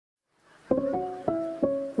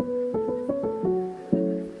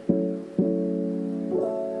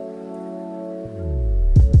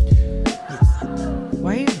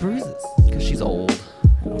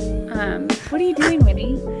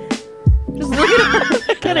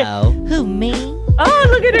Hello. Who, me? Oh,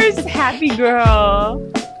 look at her happy girl.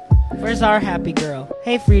 Where's our happy girl?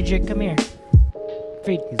 Hey, Friedrich, come here.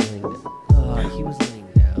 He's laying down. Oh, he was laying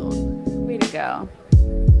down. Way to go.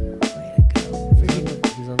 Way to go.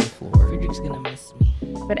 He's on the floor. Friedrich's gonna miss me.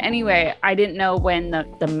 But anyway, I didn't know when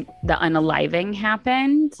the unaliving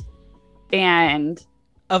happened. And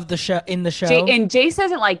Of the show, in the show? Jace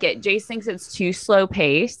doesn't like it. Jace thinks it's too slow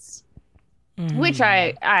paced, which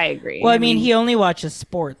I agree. Well, I mean, he only watches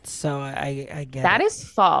sports, so I get that it. is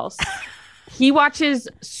false. He watches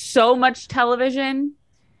so much television.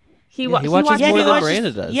 He watches more watches- than watches-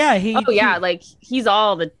 Miranda does. Yeah, like he's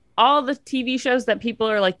all the TV shows that people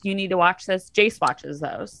are like, you need to watch this. Jace watches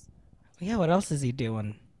those. Yeah, what else is he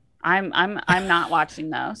doing? I'm not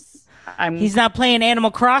watching those. He's not playing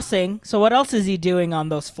Animal Crossing, so what else is he doing on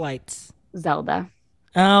those flights? Zelda.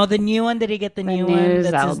 Oh, the new one? Did he get the new one?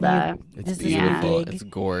 Zelda. It's This is his new beautiful. gig. It's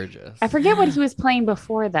gorgeous. I forget what he was playing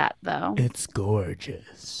before that, though. It's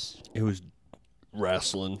gorgeous. It was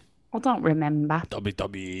wrestling. I don't remember.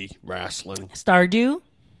 WWE wrestling. Stardew?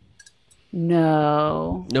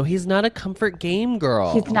 No. No, he's not a comfort game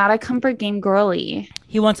girl. He's not a comfort game girly.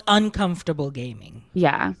 He wants uncomfortable gaming.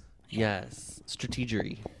 Yeah. Yes.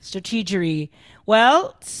 Strategery. Strategery.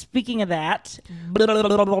 Well, speaking of that, do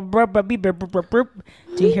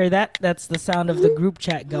you hear that? That's the sound of the group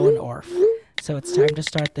chat going orf. So it's time to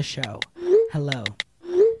start the show. Hello.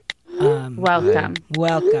 Welcome.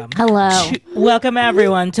 Welcome. Hello. Welcome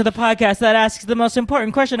everyone to the podcast that asks the most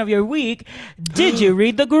important question of your week. Did you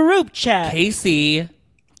read the group chat? Casey,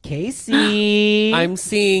 Casey. I'm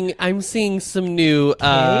seeing some new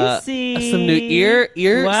Casey. some new ear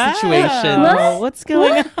Wow. situation. What's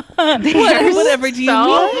going on? Whatever do you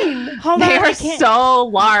mean? Hold They on, I are can't- so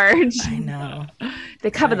large. I know. They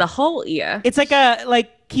cover the whole ear. It's like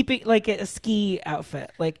keeping like a ski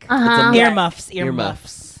outfit, like Uh-huh. earmuffs.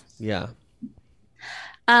 Earmuffs. Yeah.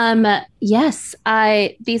 Yes,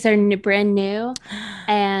 these are brand new,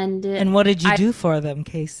 and And what did you do for them,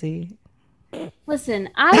 Casey? listen,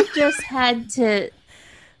 I just had to.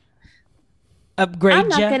 Upgrade I'm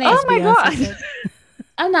not you? gonna- as Oh my Beyonce God. said?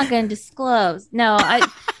 I'm not going to disclose. No,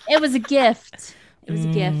 it was a gift. It was a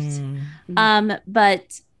gift.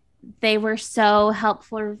 But they were so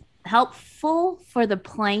helpful for the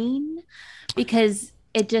plane because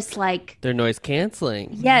it just like They're noise canceling.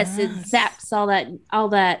 yes, it zaps all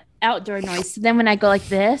that outdoor noise. So then when I go like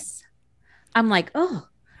this, I'm like, oh,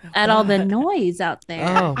 at all the noise out there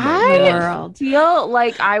Oh, in my the I world. feel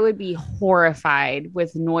like I would be horrified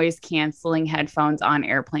with noise canceling headphones on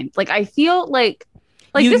airplanes. Like I feel like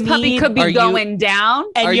You this puppy need- could Are be you- going down.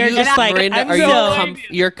 And Are you're you just like, Miranda, I'm are you so-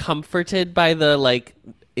 you're comforted by the like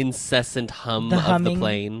incessant hum The of the humming?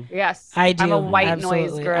 plane? Yes, I do. I'm a white absolutely.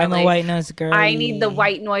 noise girl. I'm a white noise girl. I need the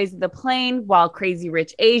white noise of the plane while Crazy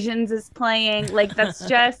Rich Asians is playing. Like that's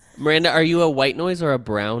just Miranda, are you a white noise or a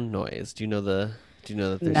brown noise? Do you know that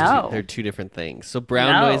there's No. they're two different things? So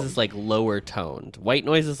brown No. noise is like lower toned. White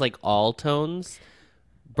noise is like all tones.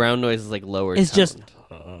 Brown noise is like lower It's toned. just-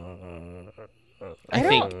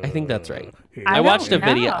 I think that's right. I I watched a don't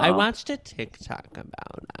video. know. I watched a TikTok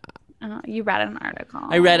about it. you read an article.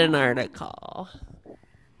 I read an article.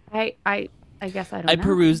 I guess I don't I know.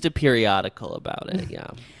 perused a periodical about it. Yeah.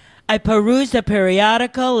 I perused a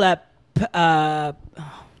periodical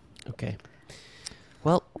Okay.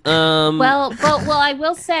 Well, Well, I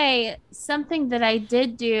will say something that I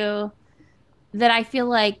did do that I feel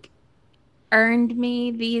like earned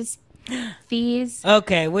me these fees.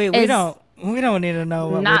 Okay, we Is- don't need to know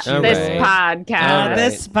what Not we're All this right. podcast. All right.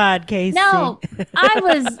 this pod, Casey. No, I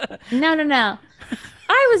was no.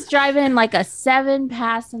 I was driving like a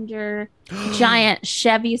 7-passenger giant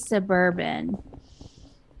Chevy Suburban.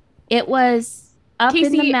 It was up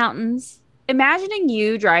in the Casey, mountains. Imagining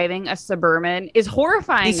you driving a Suburban is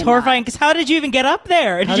horrifying. It's enough. horrifying because how did you even get up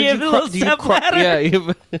there? how Did you have a little step ladder? Yeah.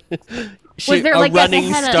 You Was there a like running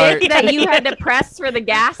a start? stick that you had to press for the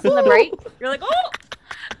gas and the brake? You're like, oh.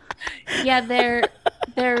 Yeah,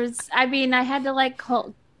 there's. I mean, I had to like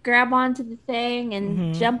grab onto the thing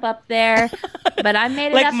and jump up there, but I made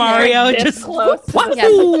it Like up Mario, there. This just close.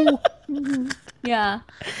 Yeah. Yeah.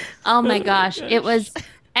 Oh my gosh, it was,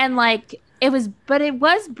 and like it was, but it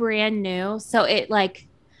was brand new, so it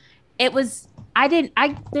was.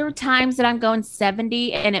 There were times that I'm going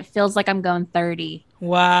 70 and it feels like I'm going 30.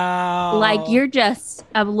 Wow. Like you're just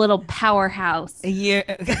a little powerhouse. Yeah,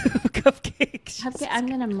 cupcakes. I'm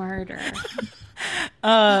gonna murder.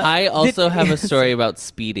 I also have a story about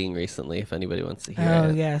speeding recently. If anybody wants to hear Oh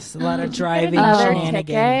it. yes, a lot of driving another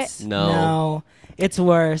shenanigans. ticket? No. No, it's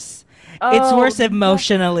worse. It's worse Oh,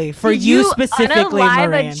 emotionally for Did you specifically, unalive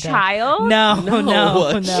Miranda. a child? No, No,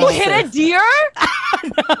 no. You hit a deer?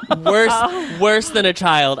 Worse than a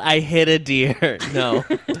child. I hit a deer. No.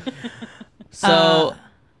 So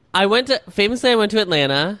I went to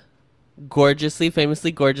Atlanta.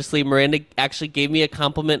 Famously gorgeously. Miranda actually gave me a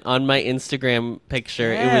compliment on my Instagram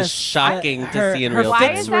picture. It was Yes. shocking to Her- see in her real Why time.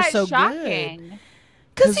 fits is were that so shocking?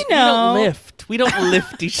 Because We don't lift. We don't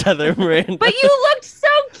lift each other, Miranda. But you looked so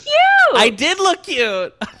cute. I did look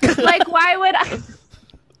cute. Like, why would I?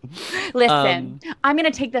 Listen, I'm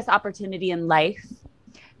going to take this opportunity in life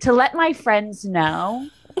to let my friends know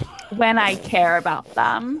when I care about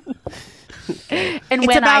them. And It's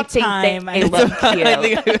when I about think time, they I look think. I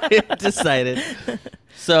cute. think I decided.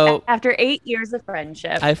 So After 8 years of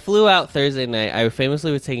friendship. I flew out Thursday night. I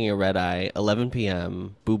famously was taking a red eye, 11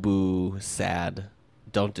 p.m. Boo boo, sad.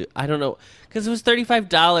 I don't know, because it was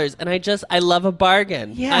 $35, and I love a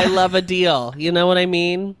bargain. Yeah. I love a deal. You know what I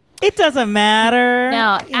mean? It doesn't matter.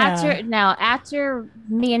 No, Yeah. after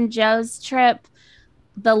me and Joe's trip,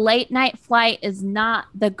 the late night flight is not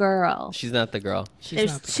the girl. She's not the girl. She's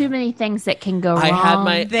There's not the too girl. many things that can go I wrong. had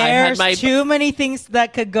my- There's too many things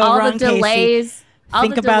that could go all wrong, the delays. All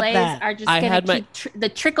Think the about delays that. are just I going had to my- keep the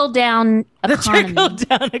trickle down The economy. trickle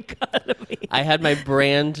down economy. I had my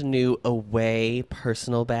brand new Away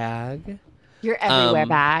personal bag. Your everywhere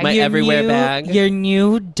bag. My everywhere bag. Your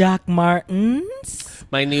new Doc Martens.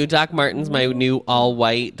 My new Doc Martens, my new all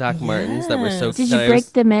white Doc Martens that were so Did that you I break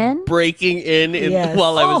was them in? breaking in Yes.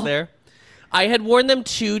 while I was Oh. there. I had worn them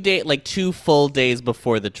 2 full days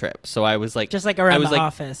before the trip. So I was like Just like around I was the like,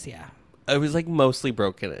 office, yeah. I was like mostly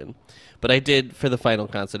broken in. But I did, for the final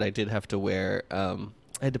concert, I did have to wear I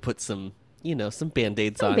had to put some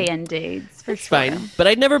Band-Aids on. Band-Aids, for It's sure. fine. But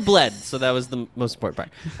I never bled, so that was the most important part.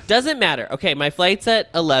 Doesn't matter. Okay, my flight's at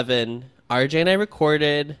 11. RJ and I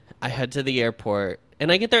recorded. I head to the airport.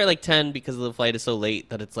 And I get there at like 10 because the flight is so late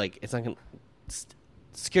that it's like,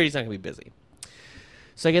 security's not going to be busy.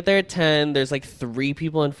 So I get there at 10. There's like 3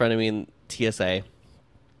 people in front of me in TSA.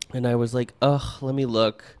 And I was like, let me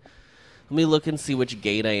look. Let me look and see which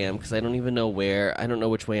gate I am because I don't even know where. I don't know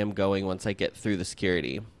which way I'm going once I get through the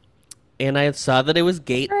security. And I saw that it was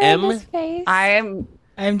gate Miranda's face. I'm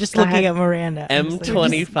just Go looking ahead. at Miranda. I'm just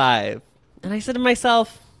like- M25. And I said to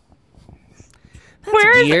myself, that's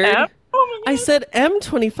Where is weird. M? I said,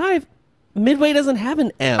 M25? Midway doesn't have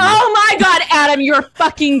an M. Oh my God, Adam, you're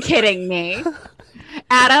fucking kidding me.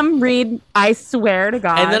 Adam, read, I swear to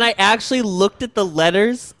God. And then I actually looked at the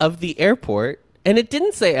letters of the airport, and it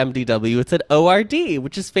didn't say MDW. It said ORD,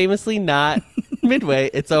 which is famously not Midway.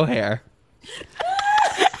 It's O'Hare.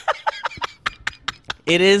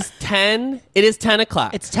 It is 10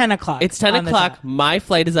 o'clock. It's 10 o'clock. It's 10 on the o'clock. dot. My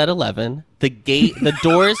flight is at 11. The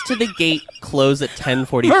doors to the gate close at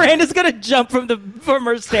 10:45. Miranda's going to jump from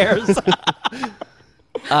her stairs.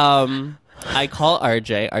 I call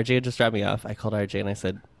RJ. RJ had just dropped me off. I called RJ and I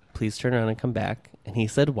said, please turn around and come back. And he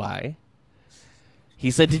said, why? He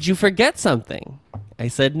said, did you forget something? I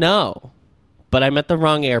said, no, but I'm at the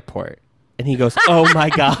wrong airport. And he goes, oh my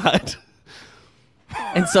God.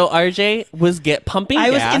 And so RJ was pumping I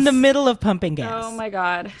was gas. in the middle of pumping gas. Oh my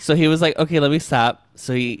God. So he was like, okay, let me stop.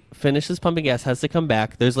 So he finishes pumping gas, has to come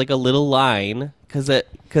back. There's like a little line because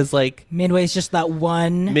like Midway's just that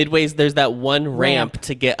one. Midway's, there's that one ramp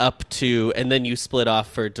to get up to, and then you split off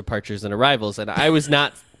for departures and arrivals. And I was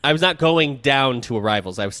not going down to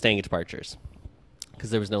arrivals. I was staying at departures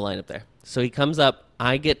because there was no line up there. So he comes up.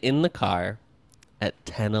 I get in the car at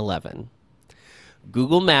 10:11.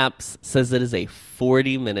 Google Maps says it is a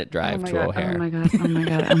 40-minute drive to O'Hare. Oh my God. Oh my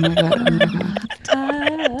God. Oh my God. Oh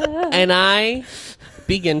my God. And I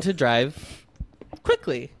begin to drive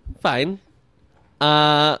quickly. Fine.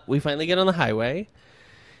 We finally get on the highway.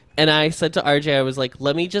 And I said to RJ, I was like,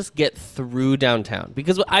 let me just get through downtown.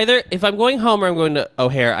 Because either if I'm going home or I'm going to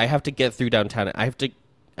O'Hare, I have to get through downtown. I have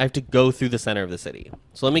to go through the center of the city.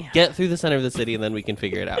 So let me get through the center of the city and then we can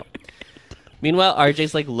figure it out. Meanwhile,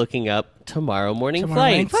 RJ's like looking up tomorrow morning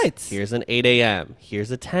flights. Here's an 8 a.m.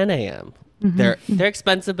 Here's a 10 a.m. They're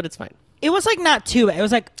expensive, but it's fine. It was like not too bad. It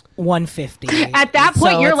was like $150. At that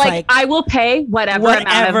point, So you're it's like, I will pay whatever amount of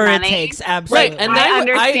whatever it money. takes. Absolutely. Right, and I I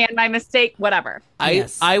understand my mistake, whatever.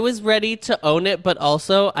 Yes. I was ready to own it, but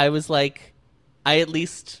also I was like, I at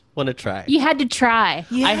least want to try. You had to try.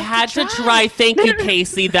 I had to try. Thank you,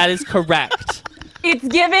 Casey. That is correct. It's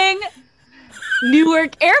giving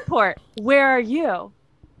Newark Airport. Where are you?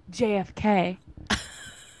 JFK.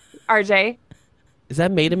 RJ? Is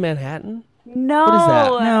that made in Manhattan? No. What is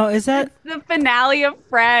that? No, is that? The finale of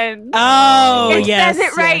Friends. Oh, it yes. says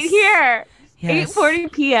it right yes. here. Yes.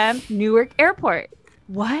 8:40 p.m. Newark Airport.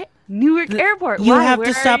 What? Newark Airport. You Why? have Where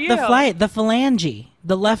to stop are the you? flight. The phalange.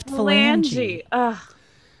 The left phalange. Ugh.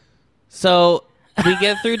 So we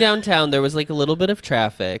get through downtown. There was like a little bit of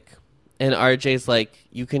traffic, and RJ's like,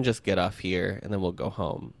 "You can just get off here, and then we'll go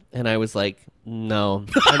home." And I was like, "No,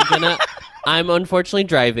 I'm unfortunately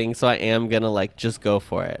driving, so I am gonna like just go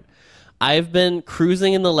for it." I've been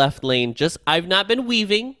cruising in the left lane. I've not been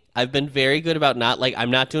weaving. I've been very good about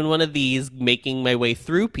I'm not doing one of these, making my way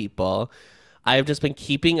through people. I've just been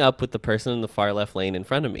keeping up with the person in the far left lane in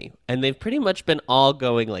front of me, and they've pretty much been all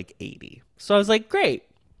going like 80. So I was like, great.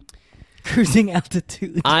 Cruising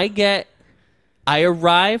altitude. I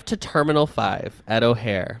arrived to Terminal 5 at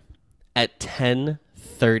O'Hare at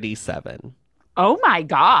 10:37. Oh my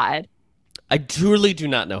God. I truly do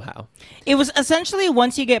not know how. It was essentially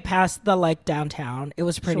once you get past the like downtown, it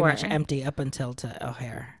was pretty Sure. much empty up until to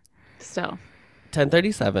O'Hare. So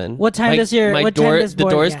 10:37. What time does your- my what door? time does The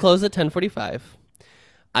board doors get? close at 10:45.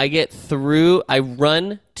 I get through. I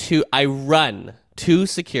run to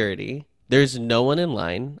security. There's no one in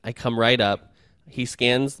line. I come right up. He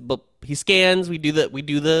scans. We do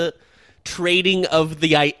the trading of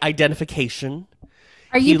the identification.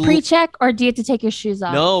 Are you He- pre-check or do you have to take your shoes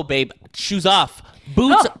off? No, babe. Shoes off.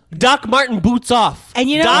 Boots. Doc Martin boots off. And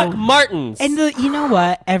you know- Doc Martens. And you know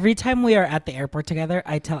what? Every time we are at the airport together,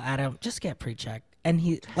 I tell Adam, just get pre-checked. And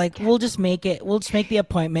he like, we'll just make the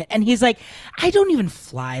appointment. And he's like, I don't even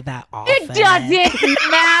fly that often. it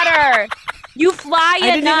doesn't matter. You fly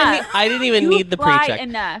enough. I didn't even You need the fly pre-check.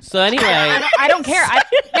 enough. So anyway, I don't care.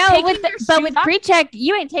 No, Taking with your but shoes with off- pre-check,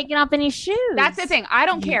 you ain't taking off any shoes. That's the thing. I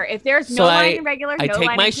don't care if there's so no line in regular. I no take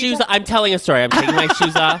line my in shoes. pre-check. I'm telling a story. I'm taking my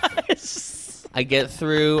shoes off. I get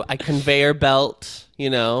through. I conveyor belt.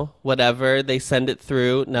 Whatever they send it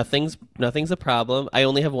through. Nothing's a problem. I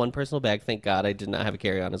only have one personal bag. Thank God. I did not have a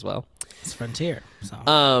carry-on as well. It's Frontier.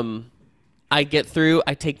 So. I get through.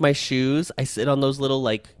 I take my shoes. I sit on those little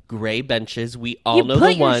like gray benches. We all you know put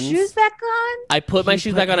the your ones. shoes back on? I put my He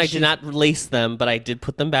shoes put back on. my I shoes- did not lace them, but I did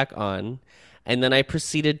put them back on. And then I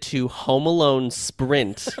proceeded to Home Alone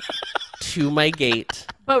sprint to my gate.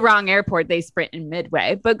 But wrong airport. They sprint in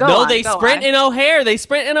Midway. But go No, on, they go sprint on. in O'Hare. They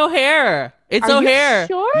sprint in O'Hare. It's Are you O'Hare.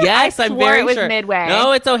 sure? Yes, I I'm swore very it was sure. Midway.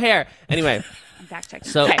 No, it's O'Hare. Anyway, Fact check.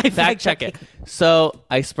 so Okay. fact check it. So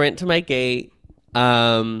I sprint to my gate.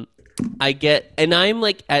 I'm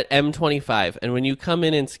like at M25, and when you come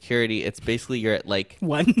in security, it's basically you're at like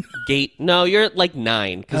One. gate. No, you're at like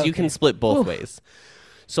 9 because you Okay. can split both ways.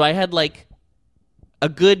 So I had like a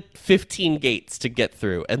good 15 gates to get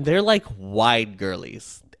through, and they're like wide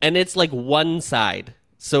girlies, and it's like one side.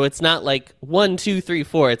 So it's not like 1, 2, 3,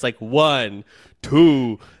 4. It's like 1,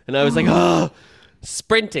 2, and I was like,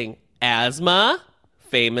 sprinting. Asthma,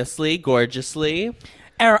 famously, gorgeously.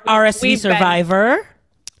 RSV We've been- survivor.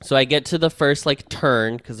 So I get to the first like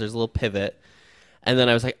turn because there's a little pivot, and then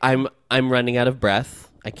I was like, I'm running out of breath.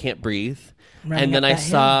 I can't breathe. Running And then up I that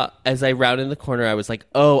saw as I rounded the corner, I was like,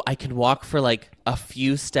 oh, I can walk for like a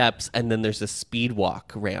few steps, and then there's a speed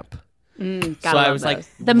walk ramp. Gotta So I love was like, those.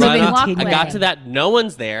 The run moving up. walkway. I got to that. No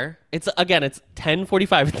one's there. It's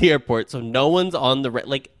 10:45 at the airport, so no one's on the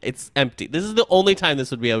like. It's empty. This is the only time this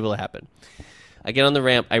would be able to happen. I get on the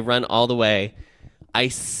ramp. I run all the way. I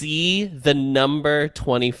see the number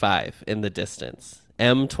 25 in the distance.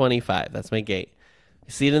 M25. That's my gate.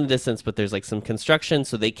 I see it in the distance, but there's like some construction,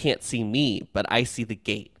 so they can't see me, but I see the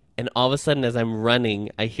gate. And all of a sudden, as I'm running,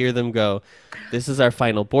 I hear them go, "This is our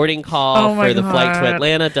final boarding call for the flight to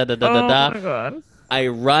Atlanta." Da da da da da. I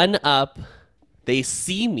run up. They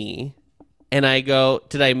see me, and I go,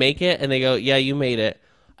 "Did I make it?" And they go, "Yeah, you made it."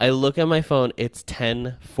 I look at my phone. It's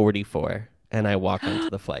 10:44, and I walk onto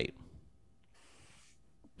the flight.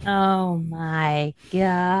 Oh my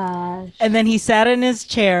gosh. And then he sat in his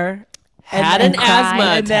chair. Had and an then asthma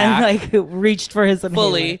cried, and then attack. like reached for his inhaler.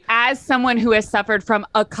 Fully. As someone who has suffered from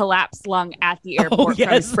a collapsed lung at the airport yes.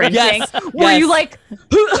 from sprinting, Yes. were Yes. you like,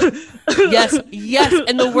 Yes.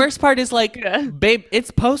 And the worst part is like, Yeah. babe, it's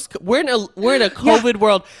post. We're in a COVID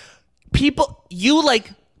world. People, you like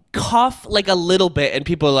cough like a little bit, and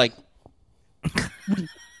people are like,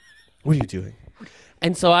 "What are you doing?"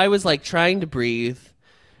 And so I was like trying to breathe.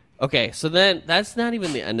 Okay, so then that's not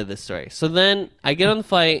even the end of this story. So then I get on the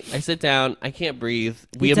flight, I sit down, I can't breathe.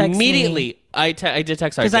 We text immediately, I did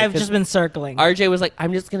text RJ Because I've just been circling. RJ was like,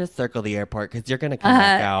 "I'm just gonna circle the airport because you're gonna come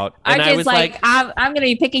back out." And I RJ's was like, I'm gonna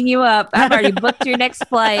be picking you up. I've already booked your next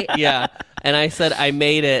flight. yeah. And I said, I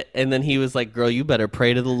made it. And then he was like, "Girl, you better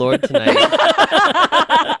pray to the Lord tonight."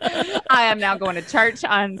 I am now going to church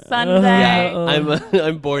on Sunday. Yeah,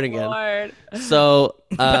 I'm born again. Lord. So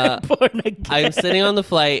Born again. I'm sitting on the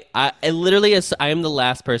flight. I literally, I am the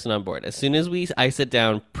last person on board. As soon as I sit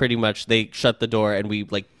down, pretty much they shut the door and we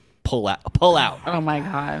like pull out. Oh my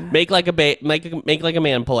God. Make like a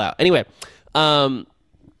man, pull out. Anyway, why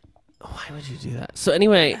would you do that? So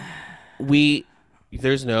anyway, you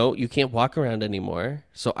can't walk around anymore.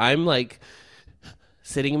 So I'm like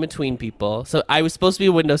sitting in between people. So I was supposed to be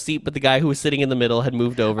a window seat, but the guy who was sitting in the middle had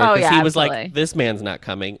moved over Oh, because yeah, he was absolutely. like, this man's not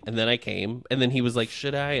coming. And then I came, and then he was like,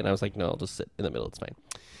 should I? And I was like, no, I'll just sit in the middle. It's fine.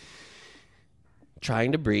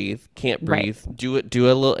 Trying to breathe, can't breathe. Right.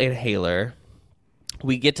 Do a little inhaler.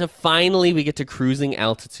 We get to cruising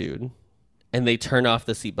altitude, and they turn off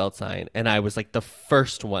the seatbelt sign, and I was like the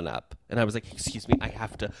first one up, and I was like, excuse me, I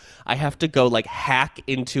have to go like hack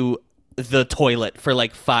into the toilet for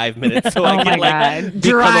like 5 minutes so I can like become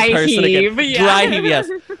Dry a person heave, again. yeah. Dry heave, yes.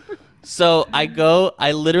 So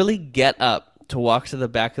I literally get up to walk to the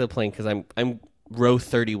back of the plane because I'm row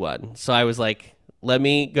 31. So I was like, let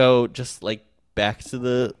me go just like back to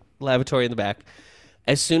the lavatory in the back.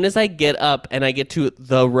 As soon as I get up and I get to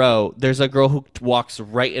the row, there's a girl who walks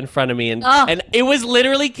right in front of me. And it was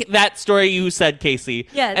literally that story you said, Casey.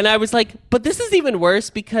 Yes. And I was like, but this is even worse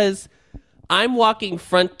because I'm walking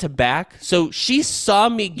front to back. So she saw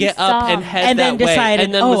me get up and head And then that way. decided,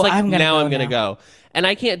 And then was like, I'm gonna now go I'm going to now. go. And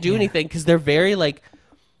I can't do anything because they're very like,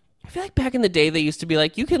 I feel like back in the day they used to be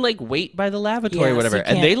like, you can like wait by the lavatory or Yes, whatever. you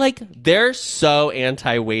And can't. they're so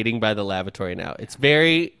anti-waiting by the lavatory now. It's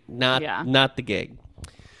very not the gig.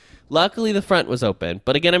 Luckily, the front was open.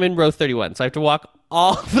 But again, I'm in row 31. So I have to walk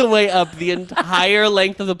all the way up the entire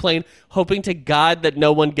length of the plane, hoping to God that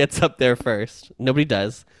no one gets up there first. Nobody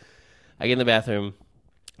does. I get in the bathroom.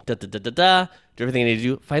 Do everything I need to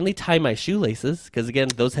do. Finally tie my shoelaces. Because again,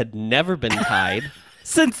 those had never been tied.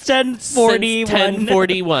 Since 10:41. Since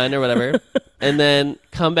 10:41 or whatever. And then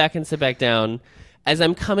come back and sit back down. As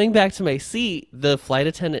I'm coming back to my seat, the flight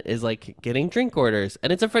attendant is like getting drink orders,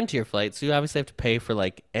 and it's a Frontier flight, so you obviously have to pay for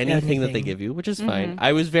like anything that they give you, which is fine.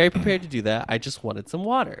 I was very prepared to do that. I just wanted some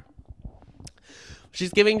water.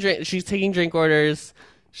 She's taking drink orders.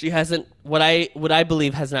 She hasn't what I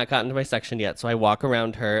believe has not gotten to my section yet. So I walk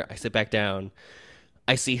around her, I sit back down.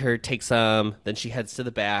 I see her take some, then she heads to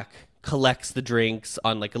the back, collects the drinks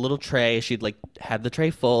on like a little tray. She'd like had the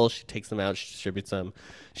tray full, she takes them out, she distributes them.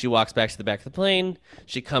 She walks back to the back of the plane.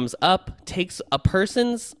 She comes up, takes a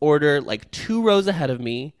person's order like 2 rows ahead of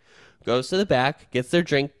me, goes to the back, gets their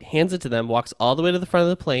drink, hands it to them, walks all the way to the front of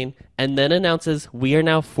the plane, and then announces, we are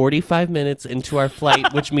now 45 minutes into our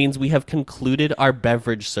flight, which means we have concluded our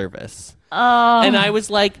beverage service. And I was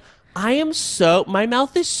like, my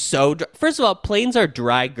mouth is so dry. First of all, planes are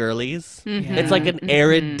dry girlies. It's like an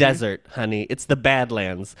arid desert, honey. It's the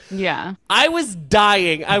Badlands. Yeah. I was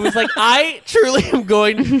dying. I was like, I truly am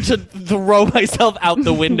going to throw myself out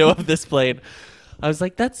the window of this plane. I was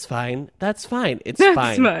like, that's fine. It's fine.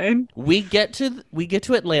 fine. We get to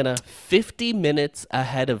Atlanta 50 minutes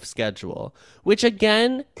ahead of schedule, which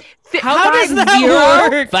again, How does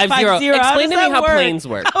that work? 5-0. 5-0. Explain to me how work? planes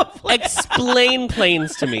work. Explain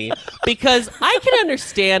planes to me. Because I can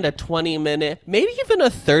understand a 20-minute, maybe even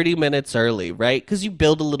a 30 minutes early, right? Because you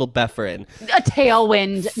build a little buffer in. A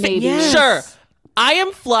tailwind, maybe. Yes. Sure. I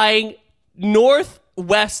am flying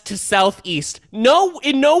northwest to southeast. In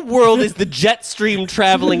no world is the jet stream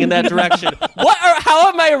traveling in that direction. How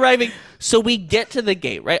am I arriving? So we get to the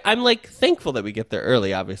gate, right? I'm like thankful that we get there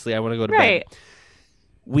early, obviously. I want to go to bed.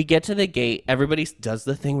 We get to the gate. Everybody does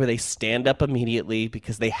the thing where they stand up immediately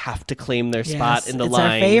because they have to claim their spot in the it's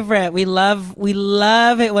line. Our favorite. We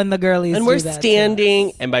love it when the girlies And do we're that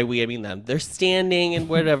standing, and by we I mean them. They're standing and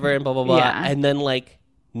whatever and blah blah blah. Yeah. And then like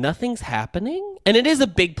nothing's happening. And it is a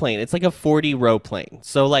big plane. It's like a 40-row plane.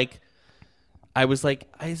 So like I was like,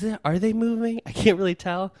 are they moving? I can't really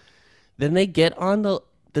tell. Then they get on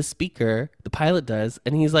the speaker, the pilot does,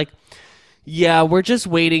 and he's like, yeah, we're just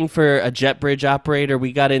waiting for a jet bridge operator.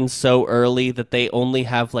 We got in so early that they only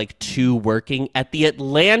have like 2 working at the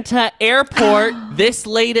Atlanta airport this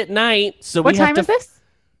late at night. So What we have time to is this?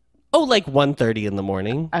 Oh, like 1:30 in the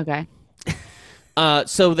morning. Okay.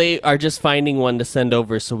 So they are just finding one to send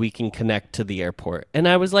over so we can connect to the airport. And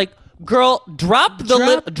I was like, girl, drop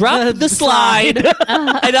the slide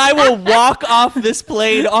and I will walk off this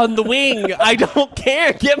plane on the wing. I don't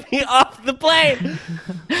care. Get me off the plane.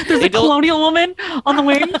 There's a colonial woman on the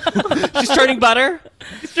wing. She's turning butter.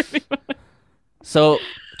 So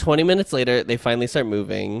 20 minutes later, they finally start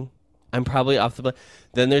moving. I'm probably off the plane.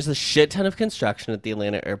 Then there's a shit ton of construction at the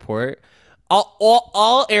Atlanta airport.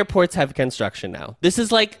 All airports have construction now. This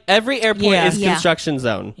is like every airport Yeah. is Yeah. construction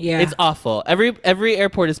zone. Yeah. It's awful. Every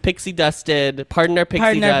airport is pixie dusted. Pardon our pixie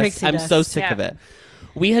Pardon our dust. pixie I'm dust. so sick Yeah. of it.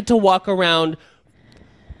 We had to walk around.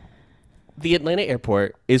 The Atlanta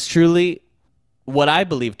airport is truly what I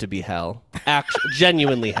believe to be hell.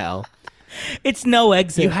 Genuinely hell. It's no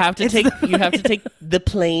exit. You have to take the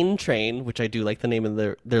plane train, which I do like the name of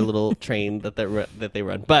their little train that they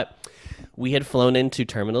run. But we had flown into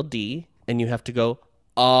Terminal D, and you have to go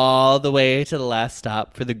all the way to the last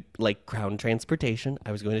stop for the ground transportation.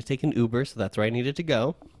 I was going to take an Uber, so that's where I needed to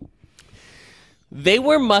go. They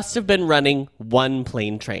must have been running one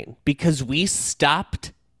plane train because we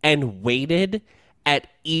stopped and waited at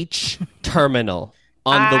each terminal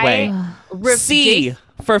on the way. C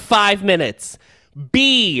for 5 minutes.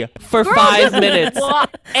 B for 5 minutes. Well,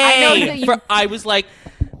 I know that A you- for I was like,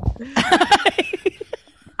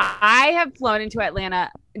 I have flown into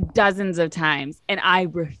Atlanta dozens of times, and I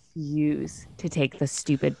refuse to take the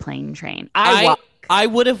stupid plane train. I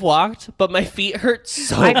would have walked, but my feet hurt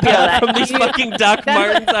so I feel bad that. from these fucking Doc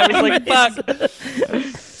Martens. I was like, fuck.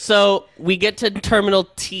 So we get to Terminal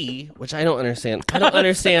T, which I don't understand. I don't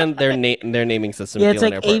understand their naming system. Yeah, at it's the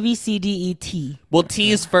like airport. A B C D E T. Well,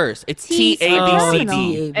 T is first. It's T's T A B C terminal.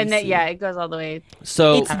 D. and then it goes all the way.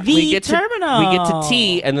 So It's the we get terminal. we get to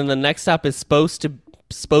T, and then the next stop is supposed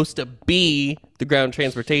to be the ground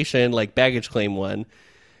transportation, like baggage claim one.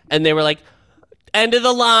 And they were like, end of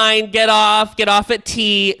the line, get off at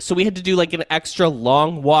T. So we had to do like an extra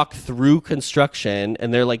long walk through construction,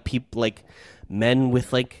 and they're like people, like men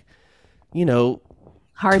with like, you know,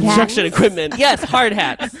 Hard construction hats. equipment. Yes, hard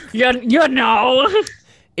hats. You know.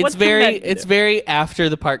 It's What's very connected? it's very after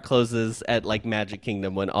the park closes at like Magic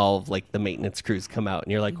Kingdom when all of like the maintenance crews come out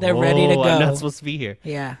and you're like, They're ready to "Whoa, I'm go." not supposed to be here.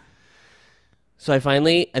 Yeah. So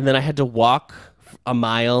and then I had to walk a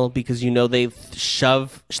mile because they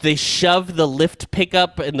shove the Lyft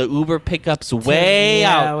pickup and the Uber pickups way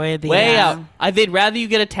Yeah, out, way at the way end. out. They'd rather you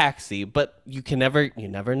get a taxi, but you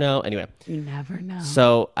never know. Anyway, You never know.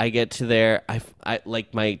 so I get to there. I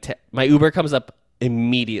like my Uber comes up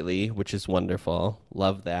immediately, which is wonderful.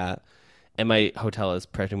 Love that. And my hotel is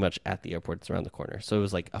pretty much at the airport. It's around the corner, so it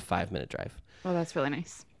was like a 5-minute drive. Oh, that's really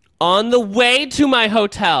nice. On the way to my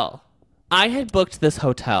hotel, I had booked this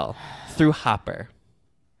hotel through Hopper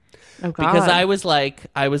Oh, God. because I was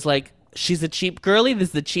like, she's a cheap girly. This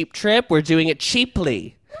is a cheap trip. We're doing it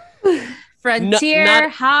cheaply. Frontier,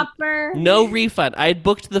 not- Hopper. No refund. I had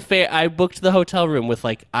booked the fare. I booked the hotel room with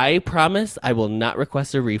like, I promise I will not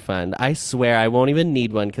request a refund. I swear I won't even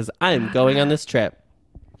need one because I'm going on this trip.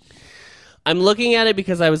 I'm looking at it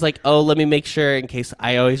because I was like, oh, let me make sure in case.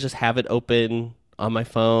 I always just have it open on my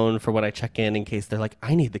phone for when I check in case they're like,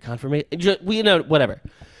 I need the confirmation. Whatever.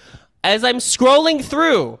 As I'm scrolling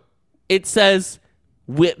through, it says,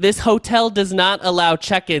 this hotel does not allow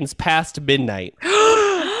check-ins past midnight.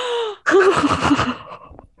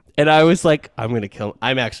 And I was like, I'm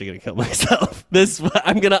actually gonna kill myself.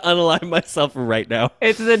 I'm gonna unalive myself right now.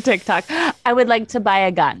 It's the TikTok. I would like to buy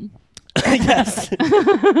a gun. Yes.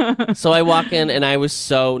 So I walk in and I was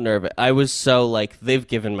so nervous. I was so like, they've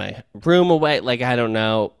given my room away. Like, I don't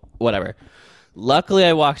know, whatever. Luckily,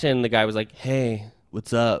 I walked in and the guy was like, hey,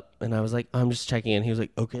 what's up? And I was like, I'm just checking in. He was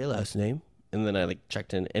like, okay, last name. And then I like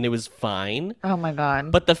checked in and it was fine. Oh my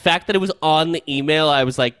God. But the fact that it was on the email, I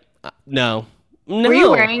was like, no. Were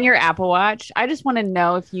you wearing your Apple Watch? I just want to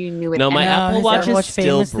know if you knew it. No, my No, Apple his Watch Apple is Watch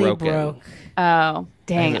still famously broken. broke. Oh,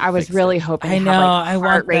 dang. haven't I was fixed really it. hoping I to know, have I like want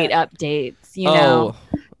heart rate that. updates, you know,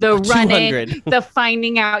 the running, 200. the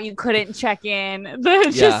finding out you couldn't check in.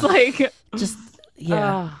 The just Yeah. like, Just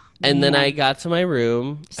yeah. oh, And then man. I got to my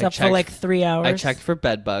room. I Slept for like 3 hours. I checked for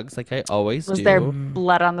bed bugs like I always Was do. there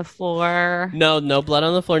blood on the floor? No blood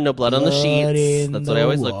on the floor, no blood on the Blood sheets. in That's what I the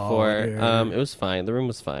always look for. water. It was fine. The room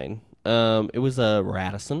was fine. It was a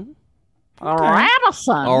Radisson.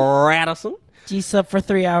 Radisson. A Radisson. You slept for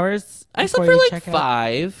 3 hours. I slept before for you like check out?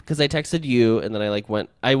 5 because I texted you and then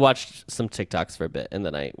I watched some TikToks for a bit and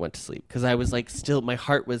then I went to sleep because I was like still, my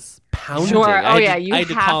heart was pounding. Sure. I Oh, had yeah, to- you I had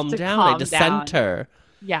to have calm to down. I had to calm down. center.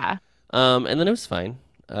 Yeah. And then it was fine.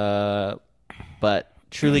 But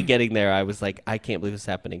truly getting there, I was like, I can't believe this is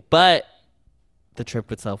happening. But the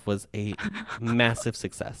trip itself was a massive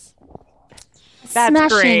success. That's Smashing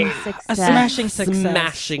great. success. A smashing success.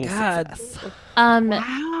 Smashing God. success.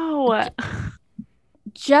 Wow.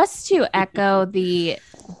 Just to echo the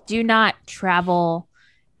do not travel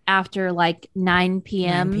after like 9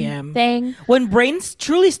 p.m. 9 p.m. thing. When brains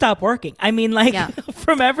truly stop working. I mean, like Yeah.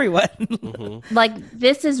 from everyone. Mm-hmm. Like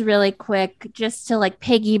this is really quick just to like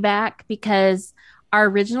piggyback because our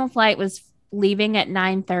original flight was leaving at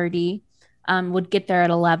 9:30. would get there at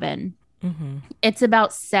 11. Mm-hmm. It's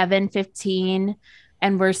about 7:15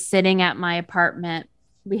 and we're sitting at my apartment.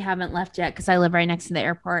 We haven't left yet because I live right next to the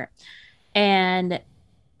airport. And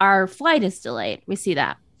our flight is delayed. We see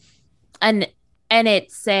that. And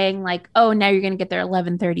it's saying like, oh, now you're going to get there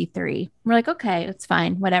 11:33. We're like, okay, it's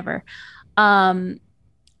fine, whatever.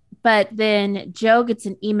 But then Joe gets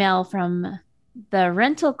an email from the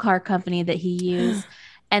rental car company that he used,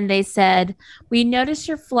 and they said, we noticed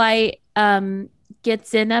your flight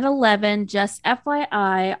gets in at 11. Just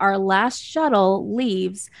FYI, our last shuttle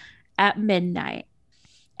leaves at midnight.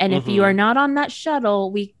 And if you are not on that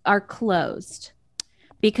shuttle, we are closed.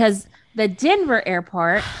 Because the Denver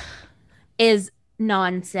airport is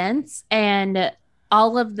nonsense, and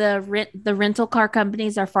all of the rental car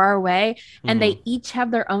companies are far away, and they each have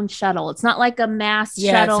their own shuttle. It's not like a mass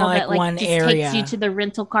shuttle that like one just area takes you to the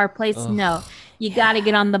rental car place. No, you got to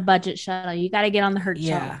get on the budget shuttle. You got to get on the Hertz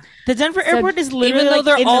shuttle. The Denver airport is literally even though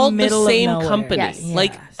they're in all the middle same of company. Yes.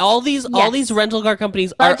 Like all these rental car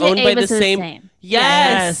companies Budget are owned by the Avis is same.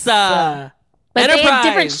 Yes. But Enterprise. they have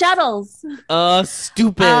different shuttles.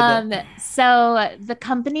 Stupid. So the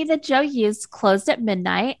company that Joe used closed at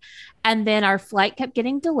midnight, and then our flight kept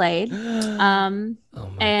getting delayed. And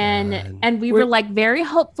we were like very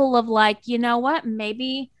hopeful of like, you know what,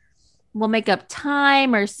 maybe we'll make up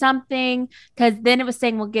time or something, because then it was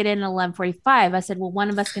saying we'll get in at 11:45. I said, well, one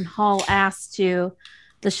of us can haul ass to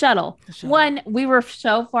the shuttle. One, we were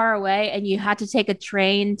so far away, and you had to take a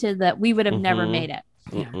train we would have never made it.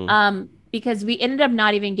 Because we ended up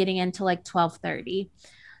not even getting into like 12:30.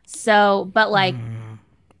 So, but like,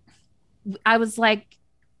 I was like,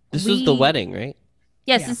 this was the wedding, right?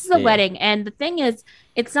 Yes, this is a wedding. And the thing is,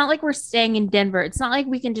 it's not like we're staying in Denver. It's not like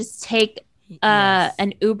we can just take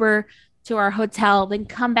an Uber to our hotel, then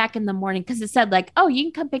come back in the morning. Because it said like, oh, you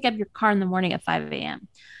can come pick up your car in the morning at 5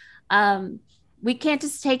 a.m. We can't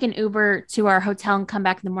just take an Uber to our hotel and come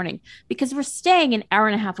back in the morning, because we're staying an hour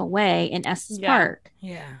and a half away in Estes Park.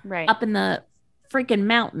 Yeah. Right. Up in the freaking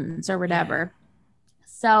mountains or whatever.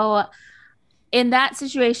 So in that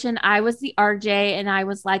situation, I was the RJ, and I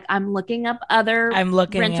was like, I'm looking up other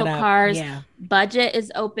rental cars. Yeah. Budget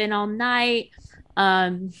is open all night. I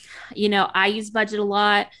use Budget a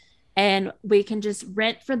lot, and we can just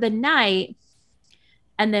rent for the night.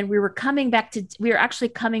 And then we were actually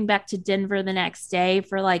coming back to Denver the next day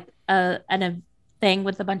for like a thing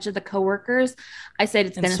with a bunch of the coworkers. I said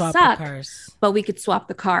it's going to suck, but we could swap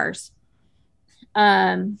the cars.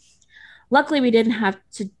 Luckily, we didn't have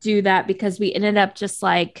to do that, because we ended up just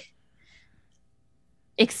like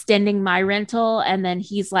extending my rental. And then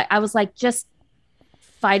I was like, just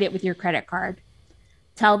fight it with your credit card.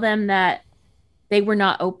 Tell them that they were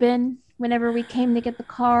not open whenever we came to get the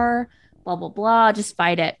car. Blah blah blah. Just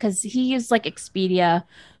fight it, because he used like Expedia.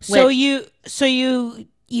 So you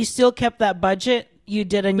still kept that budget? You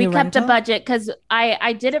did a new rental? We kept the budget, because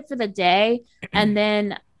I did it for the day, and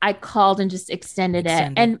then I called and just extended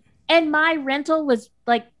it. And my rental was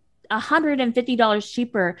like $150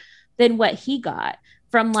 cheaper than what he got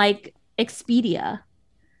from like Expedia.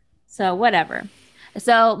 So whatever.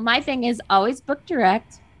 So my thing is always book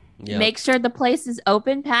direct. Yep. Make sure the place is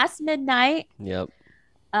open past midnight. Yep.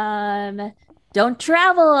 Don't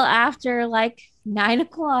travel after like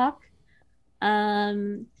 9:00.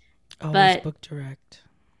 Always book direct.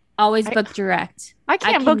 Always book direct. I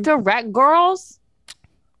can't book direct, girls.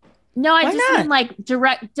 No, I just mean like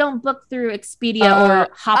direct. Don't book through Expedia or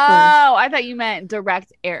Hopper. Oh, I thought you meant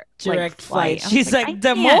direct flight. She's like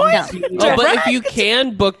Des Moines. No. But if you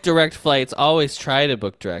can book direct flights, always try to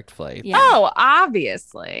book direct flights. Yeah. Oh,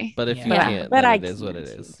 obviously. But if you can't, then it is what it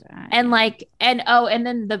is. And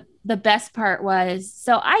then the best part was,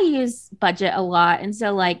 so I use Budget a lot, and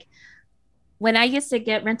so like when I used to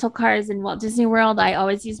get rental cars in Walt Disney World, I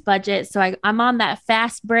always use Budget. So I'm on that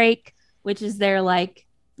fast break, which is their like,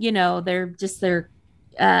 they're just their,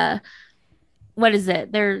 what is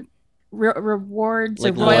it? Their rewards,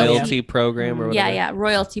 like or loyalty program or whatever. Yeah,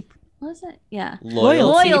 royalty. What is it? Yeah,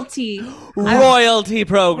 loyalty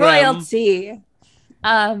program. Royalty.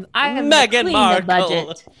 I am Meghan Markle.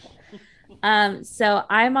 The budget. So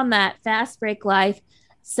I'm on that fast break life.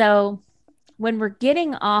 So when we're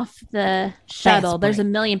getting off the shuttle, there's a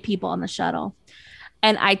million people on the shuttle.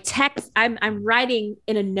 And I'm writing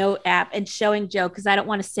in a note app and showing Joe, because I don't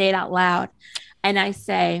want to say it out loud. And I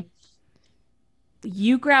say,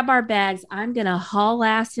 you grab our bags. I'm going to haul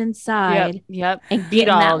ass inside. Yep. And get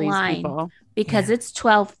in that line, because it's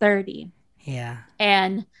 12:30. Yeah.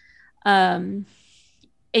 And in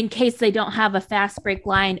case they don't have a fast break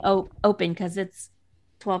line open, because it's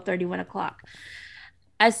 12:30, 1 o'clock.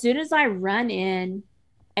 As soon as I run in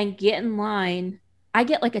and get in line, I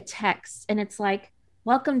get like a text and it's like,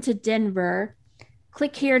 welcome to Denver.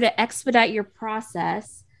 Click here to expedite your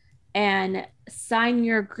process and sign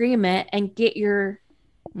your agreement and get your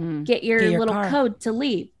little car. code to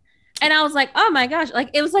leave. And I was like, oh my gosh, like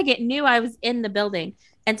it was like it knew I was in the building.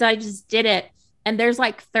 And so I just did it. And there's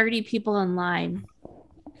like 30 people in line.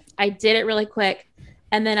 I did it really quick.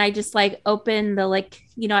 And then I just like opened the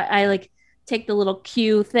I like take the little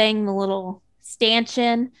queue thing, the little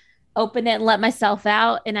stanchion, open it and let myself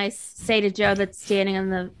out. And I say to Joe that's standing on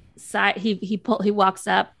the side, he walks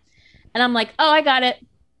up and I'm like, oh, I got it.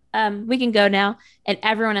 We can go now. And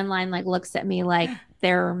everyone in line like looks at me like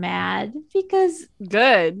they're mad because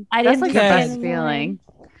Good. I That's didn't like the get best in feeling.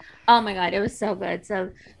 Oh my God, it was so good.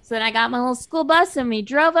 So then I got my little school bus and we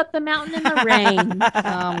drove up the mountain in the rain.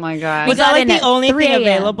 Oh my god. Was got that like in the at only 3 thing a.m.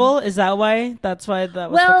 available? Is that why? That's why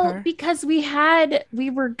that was the Well, car? because we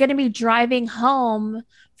were going to be driving home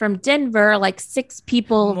from Denver, like 6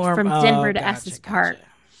 people from Denver to gotcha, Estes Park. gotcha.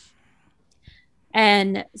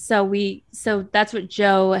 And so that's what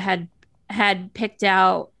Joe had picked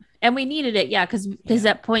out. And we needed it, yeah, because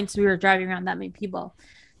at points we were driving around that many people.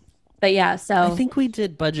 But yeah, so I think we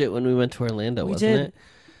did budget when we went to Orlando, We wasn't did. it?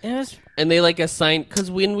 It was, And they like assigned because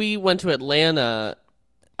when we went to Atlanta,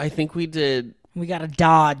 I think we did. we got a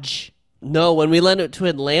Dodge. No, when we went to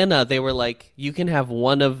Atlanta, they were like, you can have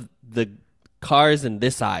one of the cars in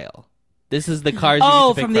this aisle. This is the cars. Oh,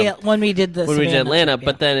 you get to from pick the when we did the when we did Savannah Atlanta. trip,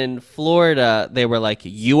 But then in Florida, they were like,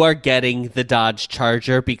 you are getting the Dodge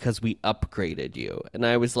Charger because we upgraded you. And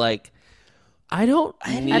I was like, I don't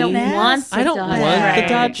want I don't Dodge want the Charger.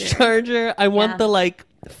 Dodge Charger. I want the like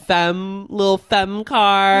little femme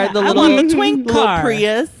car, Yeah, the I little want the twink little car.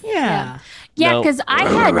 Prius. yeah. yeah, No. because I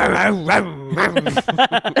had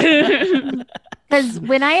because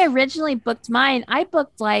when I originally booked mine, I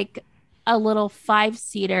booked like a little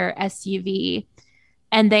 5-seater SUV,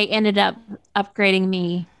 and they ended up upgrading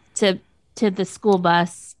me to the school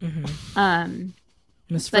bus.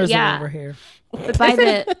 Miss But Frizzle yeah. over here. But by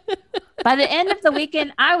the end of the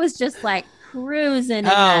weekend, I was just like cruising. In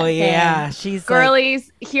that Oh thing. yeah, she's like,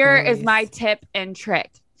 Girlies, here is Girlies. my tip and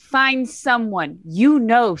trick. Find someone, you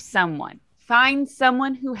know someone. Find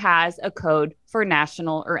someone who has a code for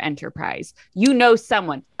national or enterprise. You know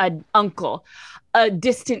someone, an uncle, a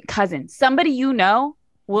distant cousin, somebody you know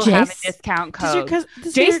will have a Jace? discount Does your code.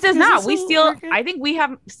 does your Jace does not. cousin We still steal. work it? I think we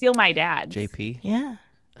have steal my dad's. JP. Yeah.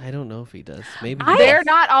 I don't know if he does. Maybe. I- he They're does.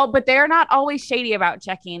 not all, but they're not always shady about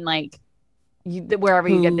checking like wherever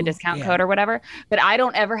you get the Who- discount yeah. code or whatever. But I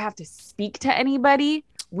don't ever have to speak to anybody.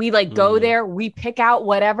 We like go there, we pick out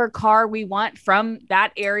whatever car we want from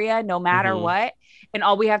that area, no matter Mhm. what. And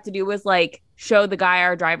all we have to do is like show the guy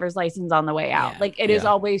our driver's license on the way out. Yeah. Like it is Yeah.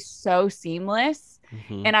 always so seamless.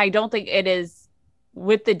 Mhm. And I don't think it is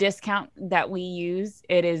with the discount that we use,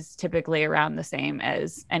 it is typically around the same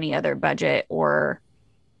as any other budget or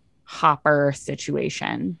hopper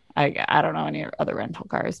situation. I don't know any other rental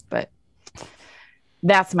cars, but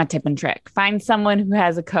that's my tip and trick. Find someone who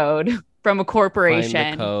has a code from a corporation.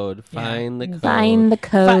 Find the code. Yeah. Find the code. Find the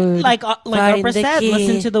code. Like Find Oprah the said, key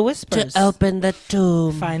listen to the whispers. open the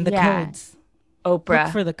tomb. Find the Yeah. codes. Oprah.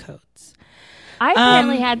 Look for the codes. I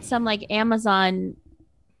apparently Um, had some like Amazon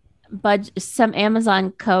some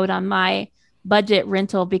Amazon code on my budget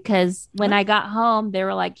rental because when I got home, they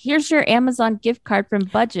were like, "Here's your Amazon gift card from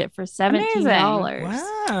budget for $17."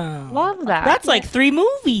 Wow. Love that. That's like 3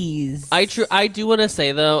 movies. I do want to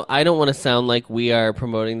say though, I don't want to sound like we are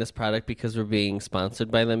promoting this product because we're being sponsored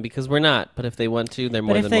by them because we're not. But if they want to, they're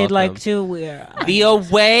more But if than they'd welcome. like to, we're The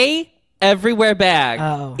Away Everywhere bag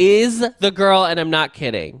Oh. is the girl, and I'm not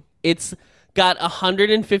kidding. It's got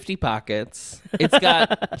 150 pockets. It's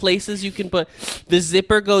got places you can put. The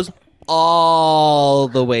zipper goes all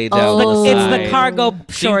the way down Oh. the it's side. the cargo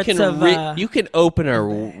So shorts you can of you can open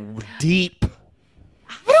her deep.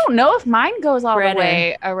 I don't know if mine goes all Spreader. the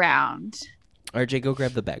way around. RJ, go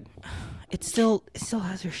grab the bag. it still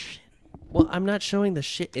has her shit. Well, I'm not showing the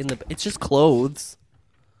shit in the. It's just clothes.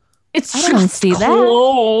 It's I don't just see that.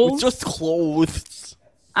 clothes. It's just clothes.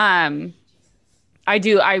 I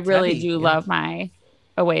really heavy, do yeah. love my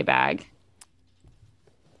away bag.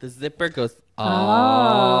 The zipper goes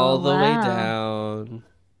all the way wow. down.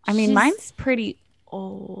 I mean, She's- mine's pretty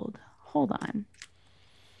old. Hold on.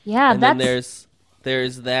 Yeah, And then that's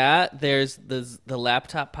there's that. There's the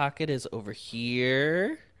laptop pocket is over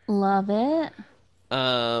here. love it.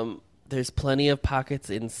 There's plenty of pockets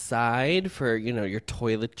inside for, your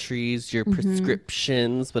toiletries, your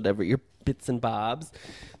prescriptions, whatever, your bits and bobs.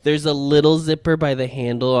 There's a little zipper by the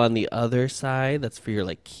handle on the other side. That's for your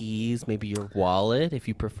like keys, maybe your wallet, if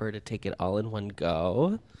you prefer to take it all in one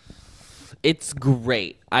go. It's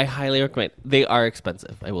great. I highly recommend. They are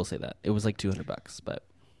expensive. I will say that. It was like $200, but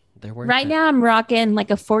they're worth Right it. now, I'm rocking like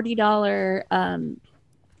a $40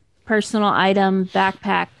 personal item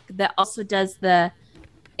backpack that also does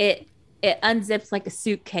it unzips like a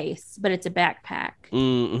suitcase, but it's a backpack.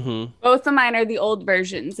 Mm-hmm. Both of mine are the old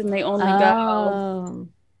versions, and they only go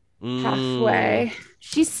halfway.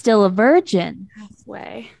 She's still a virgin.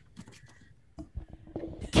 Halfway.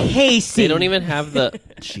 Casey. They don't even have the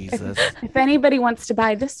Jesus. If anybody wants to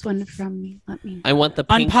buy this one from me, let me know. I want the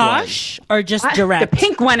on pink Posh or just The direct?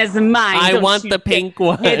 pink one is mine. I Don't want you the get- pink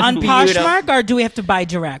one. It's on beautiful. Poshmark, or do we have to buy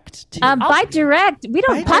direct? Too? Buy direct. We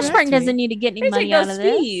don't. Buy Poshmark direct, doesn't need to get any Here's money your out of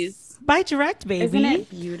this. skis. buy direct, baby. Isn't it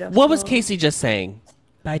beautiful? What was Casey just saying?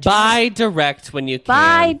 Buy direct. Buy direct when you can.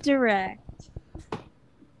 Buy direct.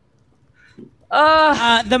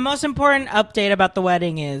 The most important update about the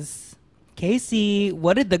wedding is, Casey,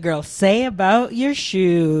 what did the girl say about your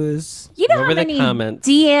shoes? You know What how were the many comments?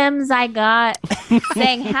 DMs I got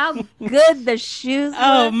saying how good the shoes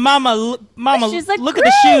Oh, look? mama, shoes look look at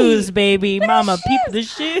the great. shoes, baby. Look at Mama, the peep the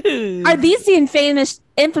shoes. Are these the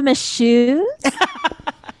infamous shoes?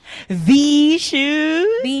 the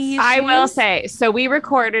shoes? These I will shoes? say, so we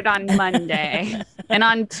recorded on Monday, and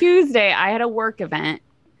on Tuesday I had a work event,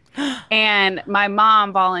 and my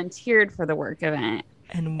mom volunteered for the work event,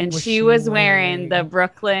 and she was wearing the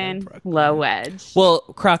Brooklyn low wedge. Well,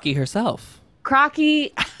 Crocky herself.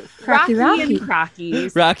 Rocky Rocky. and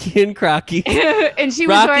Crockies. Rocky and Crocky. And she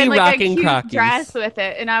was Rocky, wearing like a rocking cute Crockies. dress with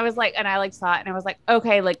it, and I was like, and I like saw it, and I was like,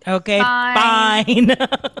 okay, like Okay, Fine. fine.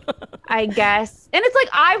 I guess. And it's like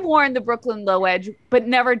I've worn the Brooklyn low edge, but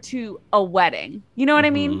never to a wedding. You know what I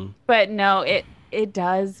mean? But no, it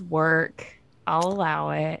does work. I'll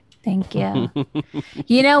allow it. Thank you.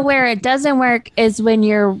 You know where it doesn't work is when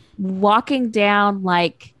you're walking down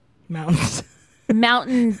like Mountains.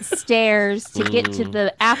 mountain stairs to get to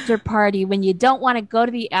the after party when you don't want to go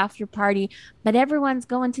to the after party, but everyone's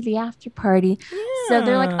going to the after party. So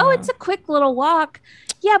they're like, "Oh, it's a quick little walk."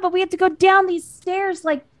 Yeah, but we have to go down these stairs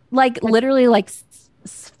like literally like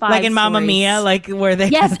 5 like in Mamma stories. Mia, like where they.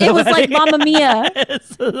 Yes, it was like Mamma Mia.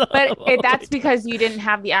 But that's because you didn't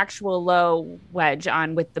have the actual low wedge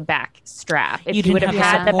on with the back strap. If You you would didn't have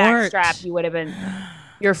have had the back support. strap, you would have been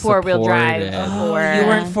your 4-wheel drive. Supported. Before. You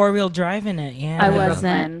weren't 4-wheel driving it, yeah. I wasn't.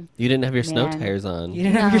 Brooklyn. You didn't have your snow Man. tires on. You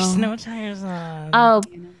didn't have your No. snow tires on. Oh,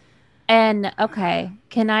 and okay.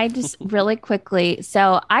 Can I just really quickly?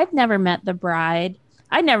 So I've never met the bride.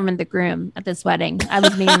 I never met the groom at this wedding. I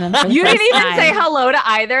was meeting them. For the You didn't first even time. say hello to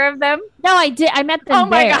either of them. No, I did. I met them Oh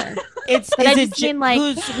my there. God. It's But I is it just mean, like-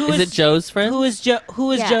 who Is it Joe's friend? Who is Joe?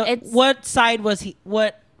 Who is Yeah, Joe? it's- What side was he?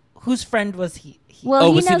 Whose friend was he? Well, Oh,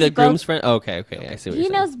 he was he knows the both- groom's friend? Okay, I see what He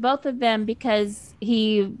you're saying. knows both of them because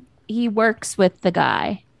he works with the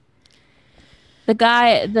guy.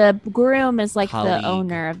 The groom is like Colleague. the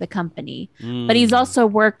owner of the company, Mm. but he's also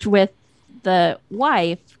worked with the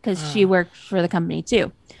wife because she worked for the company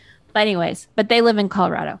too. But anyways, but they live in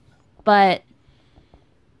Colorado. But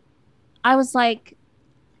I was like,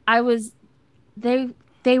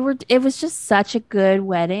 they were, it was just such a good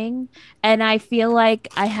wedding. And I feel like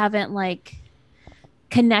I haven't like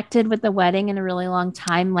connected with the wedding in a really long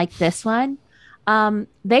time like this one.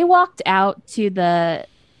 They walked out to the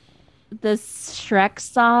Shrek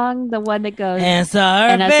song, the one that goes, And saw her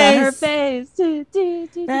and I face. saw her face. Do, do,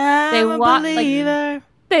 do, do. I'm They a walked, like, believer.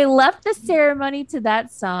 They left the ceremony to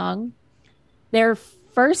that song. Their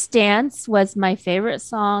first dance was my favorite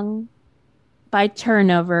song by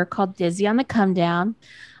Turnover called Dizzy on the Come Down.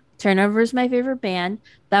 Turnover is my favorite band.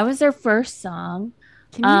 That was their first song.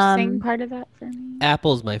 Can you sing part of that for me?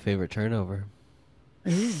 Apple's my favorite turnover.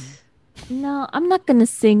 No, I'm not gonna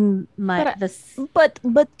sing But this. But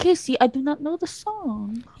Casey, I do not know the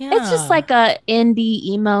song. Yeah. It's just like a indie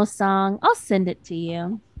emo song. I'll send it to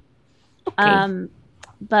you.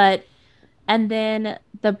 But and then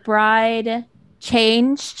the bride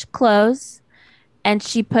changed clothes and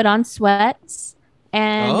she put on sweats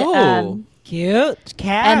and Oh. cute.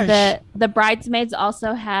 Cash. and the bridesmaids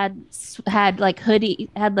also had like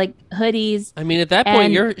hoodies. I mean, at that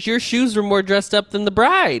point, And- your shoes were more dressed up than the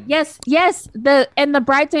bride. Yes, the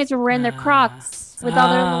bridesmaids were wearing their Crocs with all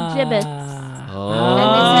their little gibbets. Oh,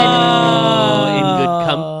 And in Oh. good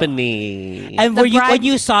company. And The were you when bride-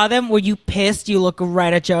 you saw them? Were you pissed? You look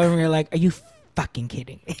right at Joe and you're like, "Are you fucking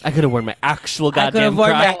kidding me?" I could have worn my actual I could goddamn have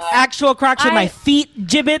worn my Crocs. actual Crocs with I- my feet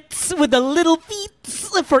gibbets with the little feet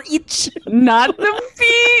for each. Not the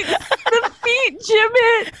feet. The feet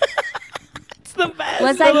gibbet. the best.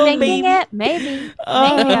 Was I little thinking baby. it? Maybe. Maybe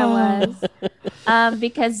I was.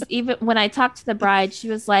 Because even when I talked to the bride, she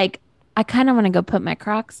was like, I kind of want to go put my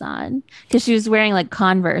Crocs on because she was wearing like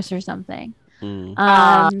Converse or something.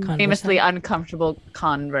 Mm. Famously uncomfortable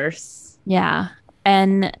Converse. Yeah.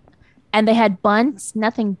 And they had bunts,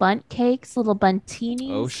 nothing bunt cakes, little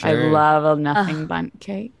buntinis. Oh, I sure. love a nothing bunt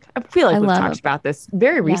cake. I feel like I we've love talked it. about this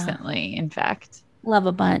very Yeah. recently, in fact. Love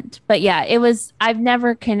a bunt. But yeah, I've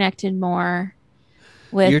never connected more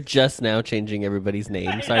with. You're just now changing everybody's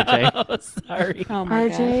names, RJ. Oh, sorry. Oh my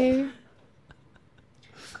God. RJ.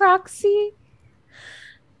 Croxy.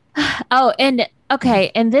 Oh, and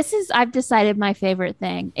okay, and this is I've decided my favorite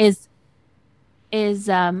thing is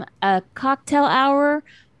a cocktail hour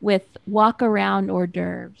with walk around hors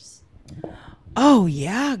d'oeuvres. Oh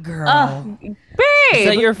yeah, girl. Oh, Babe! Is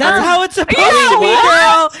that your That's first? how it's supposed Yeah, to be,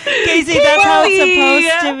 what? girl. Casey, that's how it's Casey!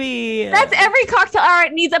 supposed to be. That's every cocktail hour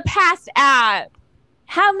needs a past app.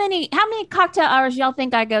 how many cocktail hours y'all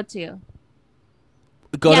think I go to?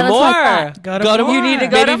 Go Yeah, to let's more. like that. Go to more. You need to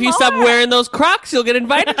go Maybe to if you stop more. wearing those Crocs, you'll get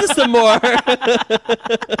invited to some more.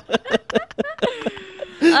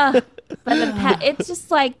 But it's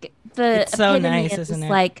just like the It's so epitome nice, of isn't just, it?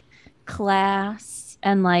 like class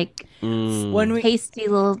and like Mm. when we tasty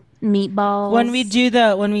little meatballs.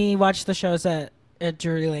 when we watch the shows at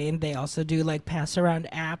Drury Lane, they also do like pass around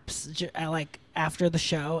apps like after the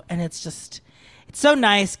show, and it's so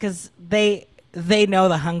nice because they know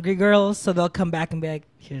the hungry girls, so they'll come back and be like,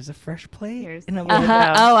 "Here's a fresh plate." Here's- And I'm like,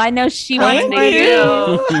 Yeah. Oh, I know she wants Thank to you.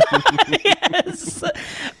 do. Yes,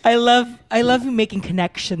 I love you making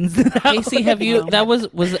connections. Casey, have you? That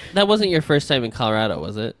wasn't your first time in Colorado,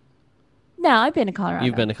 was it? No, I've been to Colorado.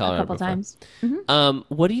 You've been to Colorado a couple before. times.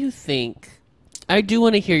 What do you think? I do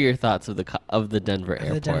want to hear your thoughts of the Denver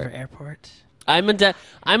airport. the Denver airport? I'm a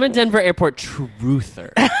Denver airport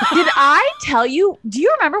truther. Did I tell you? Do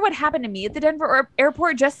you remember what happened to me at the Denver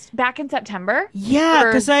airport just back in September? Yeah, Or-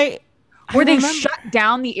 because Where they remember- shut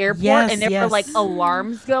down the airport Yes, and there were yes. like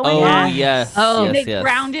alarms going Oh off. yes, Oh. And yes, they yes.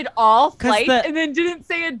 grounded all 'Cause flights the- and then didn't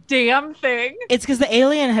say a damn thing. It's because the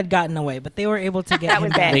alien had gotten away, but they were able to get That him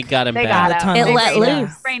was back. They got him They back. got The him. tunnels. It let They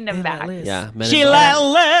loose. Bring them They back. let loose. Yeah, Men in She Black. let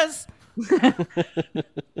loose.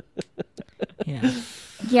 Yeah.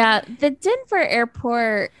 Yeah, the Denver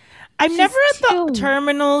airport I'm She's never at the too-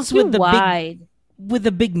 terminals too with the wide.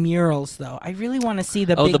 big murals though. I really want to see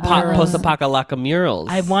the Oh, big the murals. post-apocalyptic murals.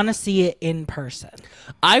 I want to see it in person.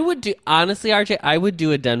 I would do honestly, RJ. I would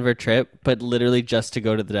do a Denver trip, but literally just to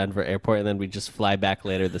go to the Denver airport, and then we just fly back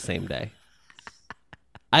later the same day.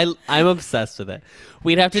 I'm obsessed with it.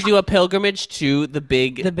 We'd have to do a pilgrimage to the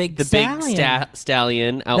big stallion.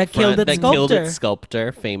 stallion out That front killed its that killed sculptor. its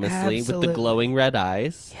sculptor famously with the Absolutely. glowing red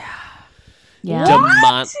eyes.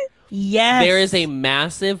 Yeah. Yes. There is a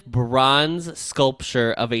massive bronze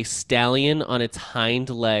sculpture of a stallion on its hind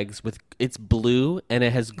legs with it's blue and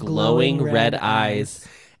it has glowing red eyes.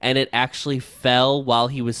 And it actually fell while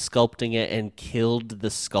he was sculpting it and killed the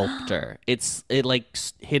sculptor. It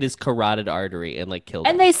hit his carotid artery and like killed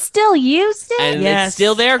him. And they still used it? And Yes. it's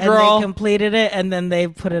still there, And girl. they completed it, and then they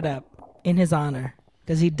put it up in his honor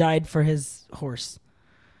because he died for his horse.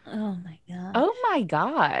 Oh my god. Oh my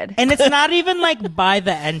God. And it's not even like by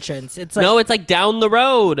the entrance. It's like No, it's like down the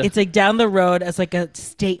road. it's like down the road as like a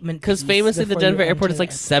statement. Because piece famously, the before you Denver airport enter is like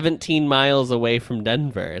it. 17 miles away from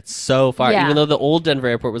Denver. It's so far, Yeah. even though the old Denver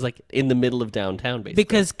airport was like in the middle of downtown, basically.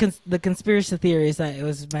 Because the conspiracy theory is that it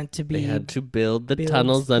was meant to be They had to build the build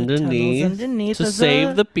tunnels the tunnels underneath, underneath to as save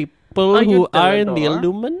a- the people Are you who are in the Theodore?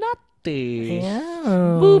 Illuminati. Yeah.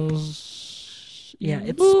 Boop. Yeah,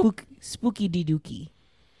 it's Boop. spooky de dookie.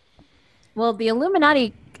 Well, the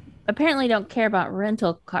Illuminati apparently don't care about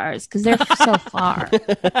rental cars because they're so far.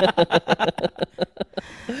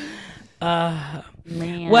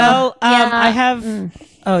 Man. Well, Yeah. I have.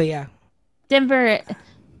 Oh yeah. Denver, it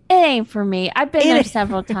ain't for me. I've been It there ain't-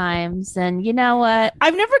 several times, and you know what?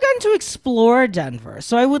 I've never gotten to explore Denver,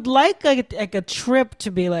 so I would like a trip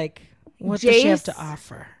to be like, what does she have to Jace-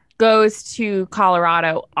 offer? Goes to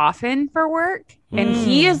Colorado often for work, and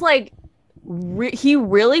he Mm. is like, he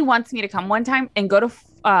really wants me to come one time and go to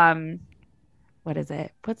what is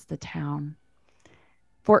it? What's the town?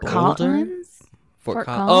 Fort Boulder? Collins. Fort Fort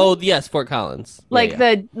Collins. Collins? Oh, yes, Fort Collins. Yeah, Like yeah.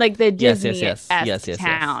 the Yes, Disney yes, yes.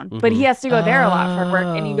 town, Mhm. but he has to go there a lot for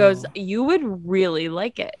work, and he goes, Oh. "You would really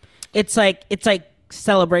like it." It's like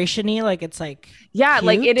celebration-y, like it's like Yeah,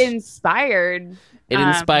 like it Cute. inspired. It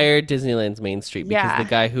inspired Disneyland's Main Street because yeah. the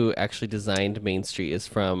guy who actually designed Main Street is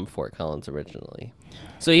from Fort Collins originally.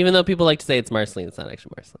 So even though people like to say it's Marceline, it's not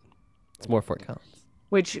actually Marceline. It's more Fort Collins.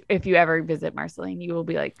 which if you ever visit Marceline, you will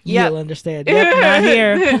be like, yep. You'll understand. Yep, not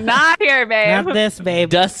here. Not here, babe. Not this, babe.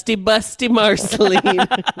 Dusty busty Marceline.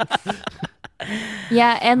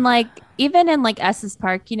 Yeah, and like even in like Estes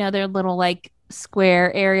Park, their little like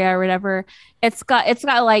square area or whatever, it's got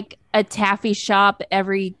like a taffy shop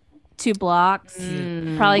every 2 blocks.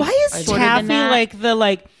 Probably. Why is shorter than Taffy that. like the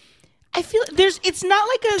like? I feel it's not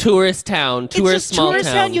like a Tourist town. it's just Small tourist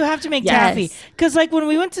town. You have to make Yes. taffy because like when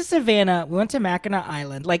we went to Savannah, we went to Mackinac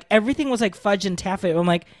Island. Like everything was like fudge and taffy. I'm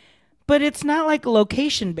like, but it's not like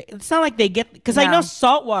location. It's not like they get because I No. know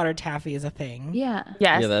saltwater taffy is a thing. Yeah.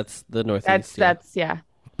 Yes. Yeah, that's the Northeast. that's yeah.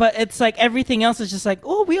 But it's like everything else is just like,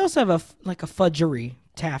 oh, we also have a fudgery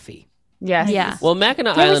taffy. Yes. Yeah. Well,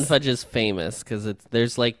 Mackinac There Island was- fudge is famous because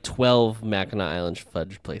there's like 12 Mackinac Island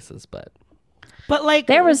fudge places, but But like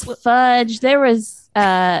There was fudge. There was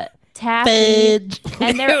taffy. fudge.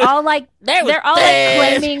 And they're all like There was they're all like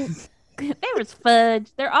fudge. claiming there was fudge.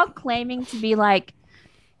 They're all claiming to be like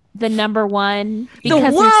the number one The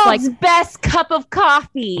because world's it's like best cup of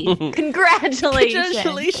coffee. Congratulations.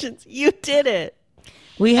 congratulations, you did it.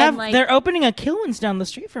 We have. like- they're opening a Kilwins down the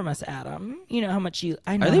street from us, Adam. You know how much you.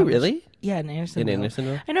 I know. Are they how much- really yeah, in Andersonville. in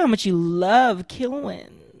Andersonville? I know how much you love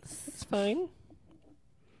Kilwins. It's fine.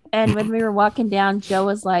 and when we were walking down, Joe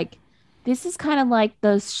was like, "This is kind of like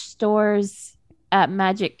those stores at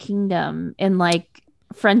Magic Kingdom in like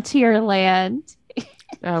Frontierland."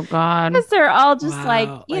 Oh God. Because they're all just Wow,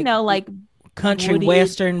 like, like- like Country Woody.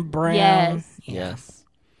 western brown. Yes. Yeah. Yes.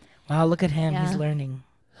 Wow, look at him. He's Yeah. learning.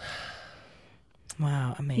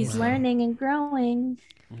 Wow, amazing. he's learning and growing.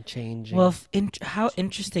 I'm changing. Well, how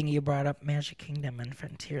interesting you brought up Magic Kingdom and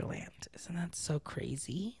Frontierland. Isn't that so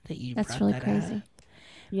crazy that you That's brought really that crazy. up?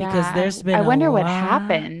 Yeah. Because there's been I a wonder what lot-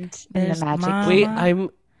 happened in the There's Magic. Mama. wait, Mama.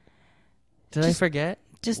 Did I Just- forget?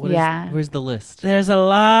 Just What is- Yeah. where's the list? there's a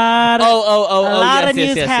lot of Oh, a lot yes, of news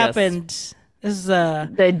yes, yes, yes. happened. This is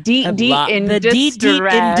The deep in the deep in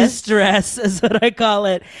distress. distress is what I call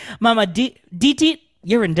it. Mama, deep,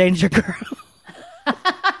 you're in danger, girl.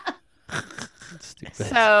 Stupid.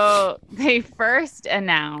 So they first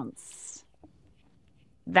announced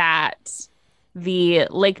that the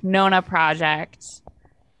Lake Nona project,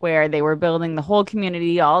 where they were building the whole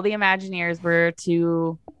community, all the Imagineers were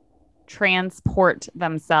to transport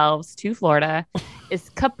themselves to Florida, is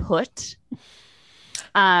kaput.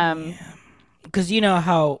 Because you know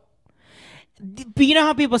how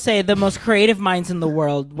people say the most creative minds in the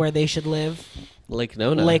world where they should live, Lake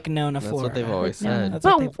Nona. Lake Nona, That's Florida. what they've always Lake Nona. said. That's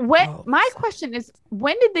what But they've what always my said. question is,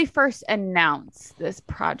 when did they first announce this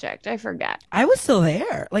project? I forget. I was still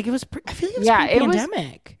there. Like it was. I feel like it was Yeah, it was-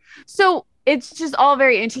 pre-pandemic. So it's just all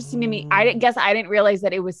very interesting to me. I didn't guess I didn't realize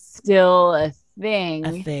that it was still a thing.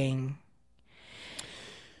 A thing.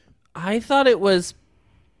 I thought it was.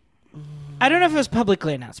 I don't know if it was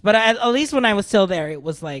publicly announced, but at least when I was still there, it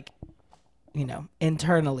was like,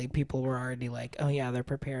 internally people were already like, oh yeah, they're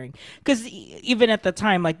preparing. Because even at the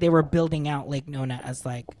time, like they were building out Lake Nona as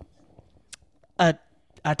like a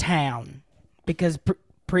town, because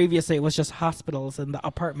previously it was just hospitals and the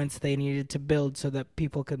apartments they needed to build so that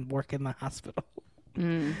people could work in the hospital.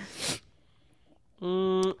 Mm.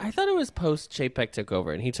 I thought it was post Chapek took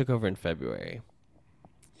over, and he took over in February.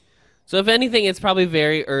 So if anything, it's probably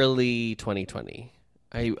very early 2020.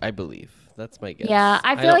 I believe that's my guess. Yeah,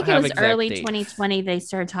 I feel don't like it have was exact early dates. 2020 they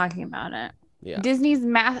started talking about it. Yeah. Disney's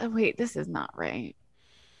math. Wait, this is not right.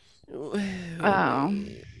 Oh,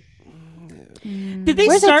 Did they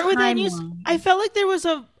Where's the start with that news? timeline? I felt like there was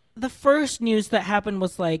the first news that happened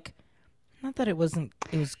was like, not that it was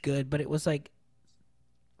good, but it was like,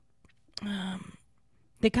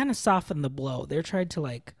 they kind of softened the blow. They tried to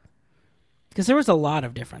like, because there was a lot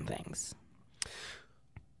of different things.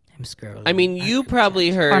 I'm scrolling. I mean, you probably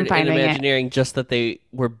I'm heard in finding it. Imagineering just that they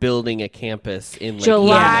were building a campus in Lake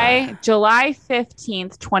July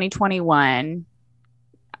 15th, 2021.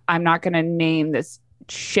 I'm not going to name this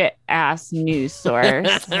shit ass news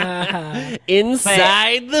source. Nona.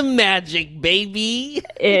 Inside the magic, baby.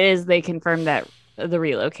 They confirmed that the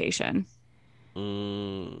relocation.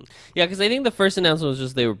 Yeah, because I think the first announcement was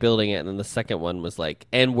just they were building it, and then the second one was like,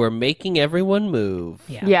 and we're making everyone move.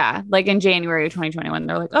 Yeah. Yeah, like in January of 2021,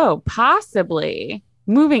 they're like, oh, possibly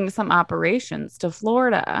moving some operations to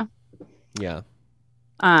Florida. Yeah.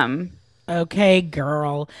 Okay,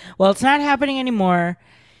 girl. Well, it's not happening anymore.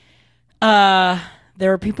 There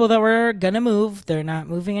were people that were gonna move. They're not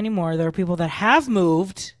moving anymore. There were people that have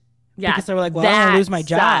moved Yeah, because they were like, well, I'm gonna lose my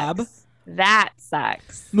job. sucks. That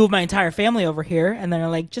sucks. Move my entire family over here, and then they're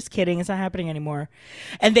like, just kidding, it's not happening anymore.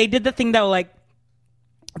 And they did the thing that like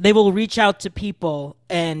they will reach out to people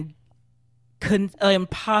and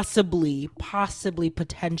possibly,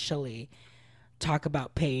 potentially talk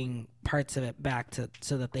about paying parts of it back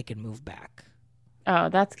so that they can move back. Oh,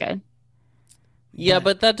 that's good. Yeah,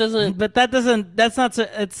 but that doesn't. That's not so.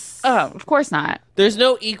 It's Oh, of course not. There's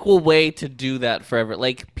no equal way to do that forever.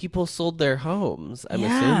 Like people sold their homes. I'm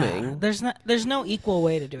assuming. There's no equal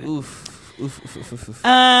way to do it. Oof. Oof.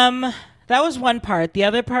 That was one part. The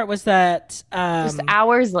other part was that Just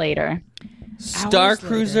hours later. Star hours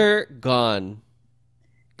Cruiser gone.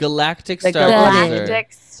 Galactic The Star Cruiser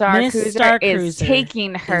Galactic Star Miss Cruiser Star is Cruiser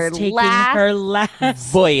taking her is taking last her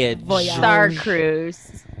last voyage. Star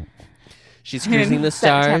Cruise. She's cruising the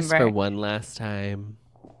stars September. for one last time,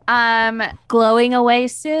 Glowing away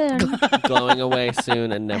soon. going away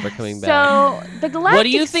soon and never coming back. So the Galactic What do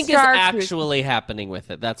you think is Star Cruise- actually happening with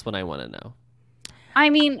it? That's what I want to know. I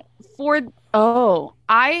mean,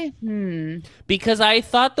 Because I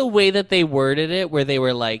thought the way that they worded it, where they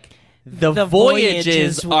were like, the The voyages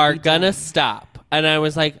voyages will are be gonna done. stop. And I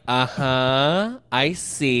was like, I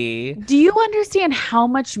see. Do you understand how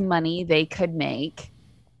much money they could make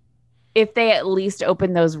if they at least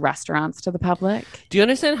opened those restaurants to the public? Do you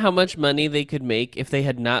understand how much money they could make if they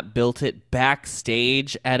had not built it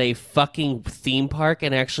backstage at a fucking theme park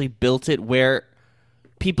and actually built it where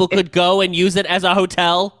people could go and use it as a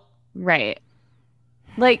hotel? Right.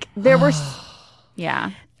 Like there were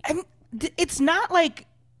yeah. It's not like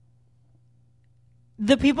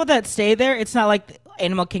the people that stay there. It's not like the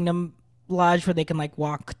Animal Kingdom Lodge where they can like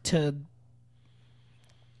walk to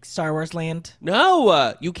Star Wars Land.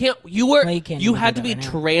 No, you can't. No, you can't You even had do to be that, I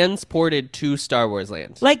know. transported to Star Wars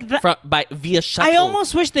Land, Like via shuttle. I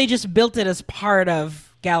almost wish they just built it as part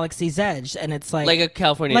of Galaxy's Edge, and it's like like a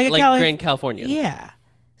California, like a Grand California. yeah.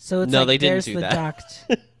 So it's No, like they didn't there's do the that. docked.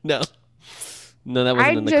 No, that wasn't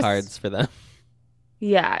I in the just- cards for them.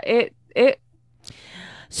 Yeah, it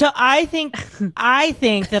So I think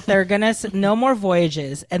that they're gonna no more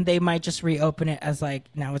voyages, and they might just reopen it as like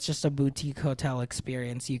now it's just a boutique hotel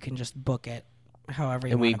experience. You can just book it however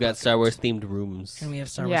you And want. we've got Star Wars themed rooms, and we have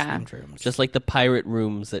Star Wars Yeah. themed rooms, just like the pirate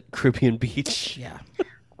rooms at Caribbean Beach. yeah.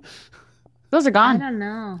 those are I gone. don't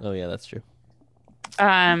know. Oh yeah, that's true.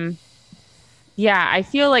 Yeah, I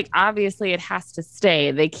feel like obviously it has to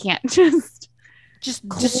stay. They can't just Just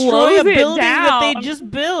Close destroy a it building that they down. just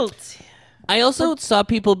built. I also saw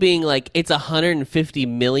people being like, it's $150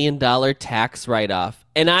 million tax write-off.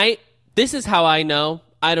 And this is how I know.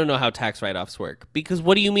 I don't know how tax write-offs work. Because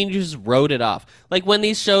what do you mean you just wrote it off? Like when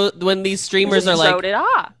these streamers are like, wrote it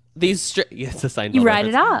off. it's a Seinfeld You write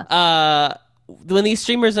it reference. off. When these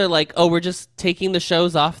streamers are like, oh, we're just taking the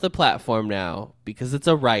shows off the platform now because it's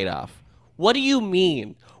a write-off. What do you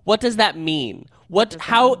mean? What does that mean?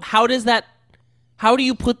 How do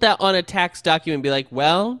you put that on a tax document and be like,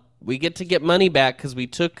 well, we get to get money back because we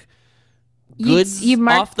took goods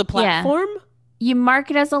off the platform? You mark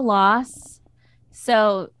it as a loss,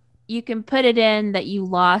 so you can put it in that you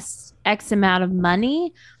lost X amount of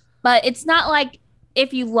money, but it's not like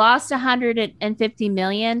if you lost 150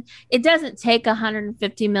 million, it doesn't take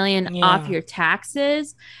 150 million off your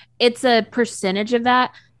taxes. It's a percentage of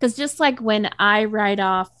that. Because just like when I write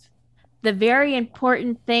off the very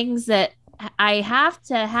important things that I have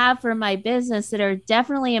to have for my business that are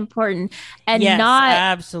definitely important and Yes, not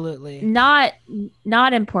absolutely. not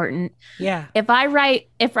important. Yeah. If I write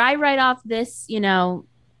off this,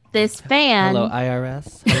 this fan, Hello,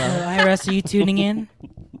 IRS. Hello. IRS, are you tuning in?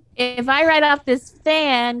 if I write off this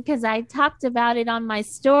fan because I talked about it on my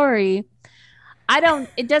story,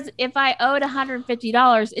 if I owed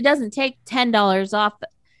 $150, it doesn't take $10 off.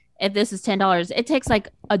 If this is $10, it takes like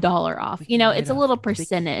 $1 off. It's a little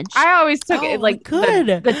percentage. I always took it Oh, like good.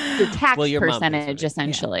 the tax Well, your mom does percentage, it.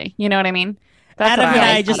 essentially. You know what I mean? That's Adam what and I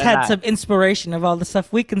always just thought of had that. some inspiration of all the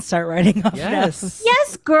stuff we can start writing off. Yes.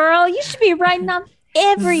 Yes, girl, you should be writing off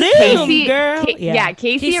everything. Zoom, Casey, girl. yeah,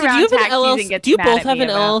 Casey Casey, do around you have tax an LLC? season gets Do you mad both at have me an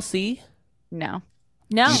about- LLC? No.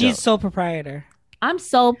 No, She's sole proprietor. I'm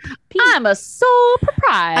so I'm a sole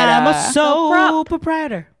proprietor. I'm a sole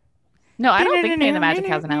proprietor. No, I don't think Pay the Magic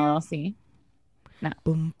has an LLC.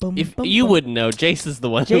 Boom, boom, If boom, you boom. would know, Jace is the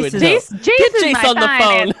one who would Jace know. is- Jace Get is Jace my on the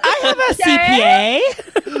phone. finance. I have a CPA.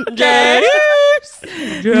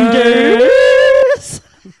 Jace!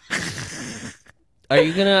 Are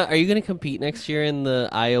you gonna compete next year in the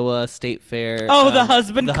Iowa State Fair? Oh, the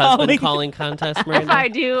husband calling. calling contest, If Miranda? I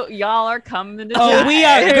do, y'all are coming to Oh, town. we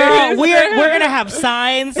are, girl. We're gonna have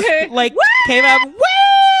signs like came out.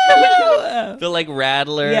 Woo! The like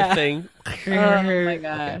rattler Yeah. thing. Oh my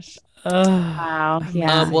gosh. Wow.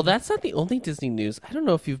 Yeah. Well, that's not the only Disney news. I don't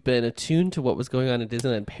know if you've been attuned to what was going on in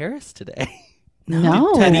Disneyland Paris today.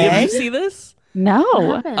 no. Did any of Today? you see this?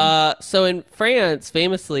 No. So in France,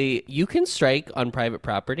 famously, you can strike on private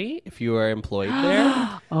property if you are employed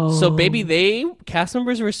there. So baby, cast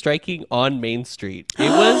members were striking on Main Street. It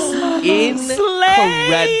was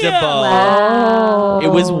incredible. Wow. It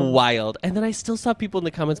was wild. And then I still saw people in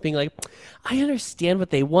the comments being like, I understand what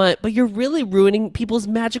they want, but you're really ruining people's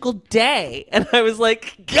magical day. And I was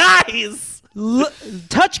like, guys.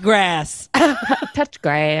 Touch grass. Touch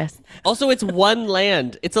grass. Also, it's one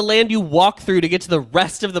land. It's a land you walk through to get to the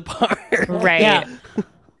rest of the park. Right. Yeah.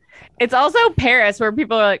 It's also Paris where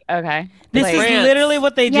people are like, okay. This like, is France. literally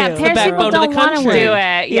what they do. Yeah, Paris backbone people of the don't want to country. do work.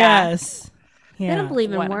 it. Yeah. Yes. They Yeah. don't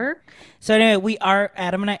believe in Whatever. work. So anyway,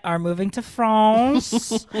 Adam and I are moving to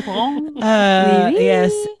France.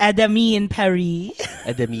 Yes, Adami in Paris.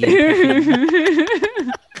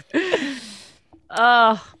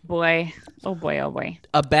 Oh boy. Oh boy. Oh boy.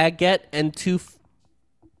 A baguette and two.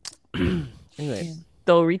 Anyway,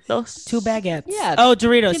 Doritos. 2 baguettes. Yeah. Oh,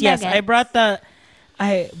 Doritos. 2 Yes, baguettes.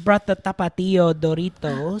 I brought the Tapatio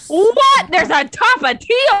Doritos. What? There's a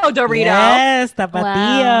Tapatio Dorito. Yes,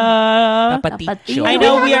 Tapatio. Tapatio. I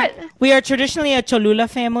know We we are traditionally a Cholula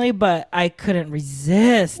family, but I couldn't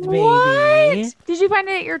resist, baby. What? Did you find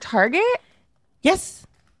it at your Target? Yes,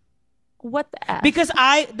 What the F? because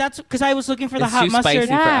I was looking for the It's hot too mustard, spicy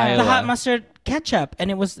for Yeah. the hot Iowa. mustard ketchup, and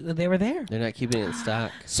they were there. They're not keeping it in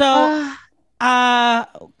stock. So,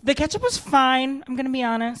 the ketchup was fine. I'm gonna be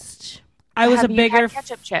honest. I was Have a you bigger had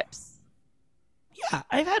ketchup chips. Yeah,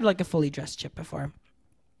 I've had like a fully dressed chip before.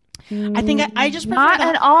 I think I just prefer Not the-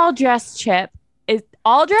 an all dressed chip.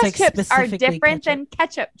 All dressed like chips are specifically different ketchup. than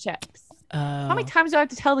ketchup chips. How Oh. many times do I have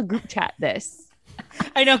to tell the group chat this?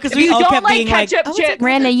 I know because If we you all don't kept like being like, ketchup "Oh, chips,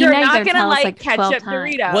 Miranda, you you're know not they're gonna telling us like like 12 ketchup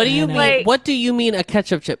times. Dorito. What do you no. mean? Like- What do you mean a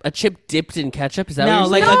ketchup chip? A chip dipped in ketchup? Is that No, what you're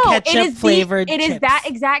like saying? a No, ketchup it is flavored It is chips. that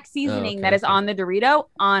exact seasoning okay, that is okay. on the Dorito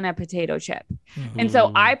on a potato chip. Mm-hmm. And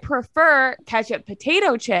so I prefer ketchup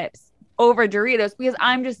potato chips over Doritos because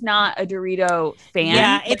I'm just not a Dorito fan.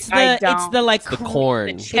 yeah, Like, it's I the don't- the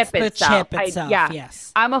corn. the chip it's the itself. chip itself. yeah.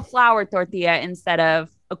 Yes. I'm a flour tortilla instead of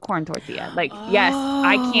a corn tortilla. Like, yes,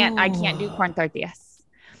 I can't do corn tortillas.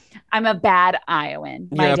 I'm a bad Iowan.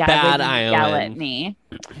 My You're a dad bad would yell Iowan. at me.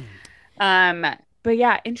 But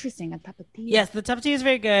yeah, interesting. A tapatio. Yes, the tapatio is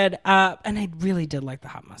very good. And I really did like the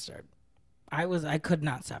hot mustard. I could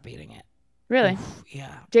not stop eating it. Really?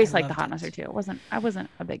 Yeah. Jace I liked the loved hot it. mustard too. I wasn't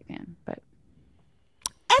a big fan, but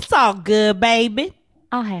It's all good, baby.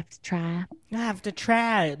 I'll have to try. I have to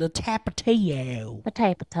try the tapatio. The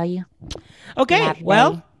tapatio. Okay, Lovely.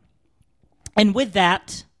 well, and with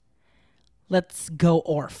that, let's go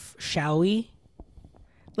Orf, shall we?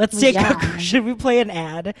 Let's take Yeah. should we play an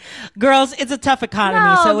ad? Girls, it's a tough economy.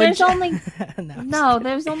 No, so when there's only no,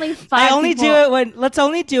 there's only 5 I only people. do it when let's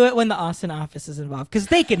only do it when the Austin office is involved because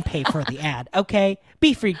they can pay for the ad. Okay,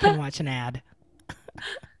 Be Free can watch an ad.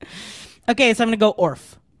 Okay, so I'm gonna go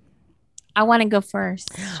Orf. I want to go first.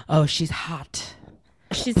 Oh, she's hot.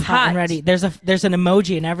 She's Hot and ready. There's an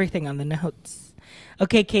emoji and everything on the notes.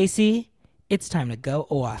 Okay, Casey, it's time to go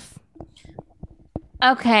off.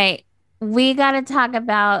 Okay, we got to talk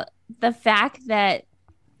about the fact that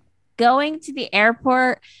going to the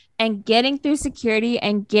airport and getting through security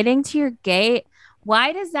and getting to your gate,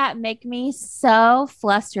 why does that make me so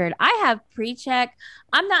flustered? I have pre-check.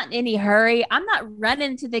 I'm not in any hurry. I'm not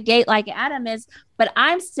running to the gate like Adam is, but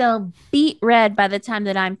I'm still beat red by the time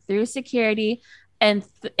that I'm through security and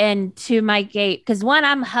to my gate. Because one,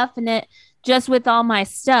 I'm huffing it just with all my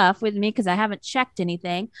stuff with me because I haven't checked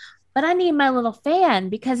anything. But I need my little fan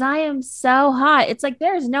because I am so hot. It's like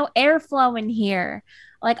there's no airflow in here.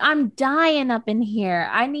 Like I'm dying up in here.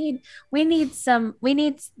 We need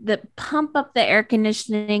the pump up the air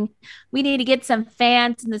conditioning. We need to get some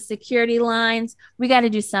fans in the security lines. We got to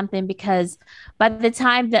do something because by the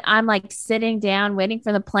time that I'm like sitting down waiting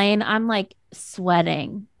for the plane, I'm like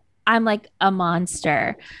sweating. I'm like a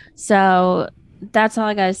monster. So that's all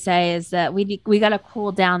I got to say is that we got to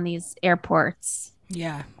cool down these airports.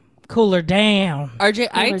 Yeah. Cooler down. RJ,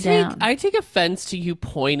 Cool her down. I take offense to you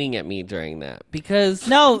pointing at me during that because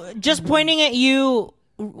No, just pointing at you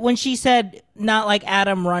when she said not like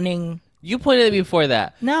Adam running. you pointed at me before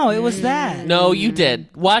that. No, it was that. No, you did.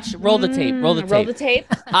 Roll the tape. Roll the tape. Roll the tape.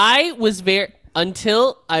 I was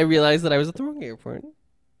until I realized that I was at the wrong airport.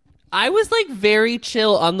 I was like very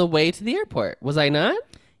chill on the way to the airport. Was I not?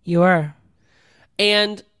 You are.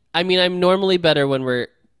 And I mean, I'm normally better when we're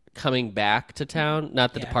coming back to town,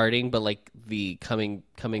 not the Yeah. departing, but like the coming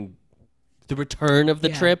the return of the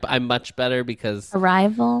Yeah. trip, I'm much better because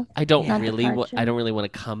Arrival. I don't Yeah. really Departure. I don't really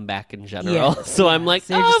want to come back in general. Yeah. So I'm like,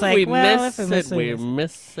 So you're just if like, we well, miss if we it, miss it, we we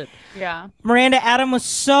miss it. Yeah. Miranda, Adam was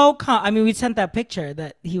so we sent that picture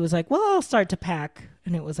that he was like, well, I'll start to pack.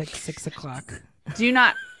 And it was like 6:00. Do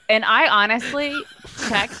not. And I honestly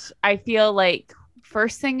checked. I feel like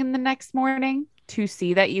first thing in the next morning to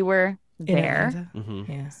see that you were In there. Atlanta. Mhm.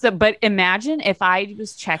 Yeah. So, but imagine if I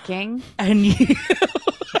was checking And you.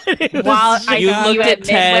 while I You saw you looked at at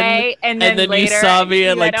 10, Midway, and then you later saw me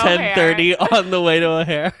at you like O'Hare. 10:30 on the way to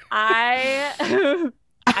O'Hare. I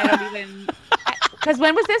don't even. Because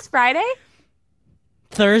when was this? Friday?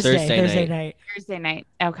 Thursday night. Thursday night.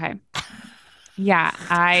 Okay. Yeah,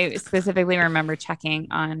 I specifically remember checking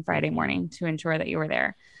on Friday morning to ensure that you were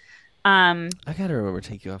there. I gotta remember to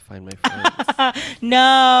take you out, find my friends.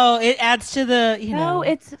 No, it adds to the, you know. No,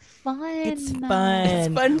 it's fun. It's fun.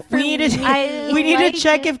 It's fun for we need to, me. I we need like to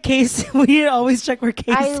check it. if Casey. We need to always check where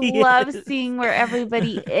Casey I love is. seeing where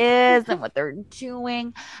everybody is and what they're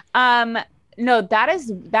doing. No, that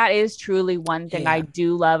is truly one thing Yeah. I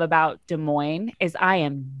do love about Des Moines is I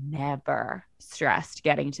am never stressed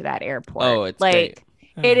getting to that airport. Oh, it's like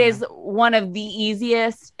great. it is one of the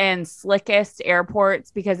easiest and slickest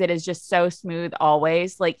airports because it is just so smooth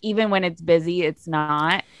always. Like even when it's busy, it's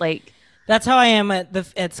not like That's how I am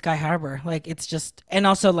at Sky Harbor. Like it's just, and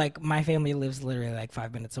also like my family lives literally like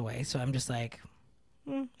 5 minutes away, so I'm just like,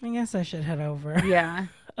 I guess I should head over. yeah.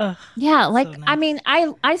 Ugh. Yeah, like So I nice. mean,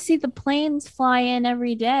 I see the planes fly in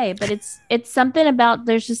every day, but it's something about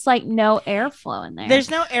there's just like no airflow in there. There's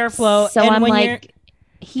no airflow, so and I'm when you're like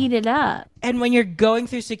heated up. and when you're going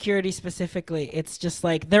through security specifically, it's just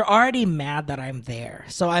like they're already mad that I'm there.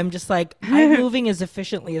 So I'm just like I'm moving as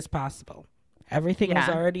efficiently as possible. Everything is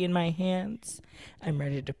Yeah. already in my hands. I'm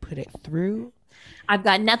ready to put it through. I've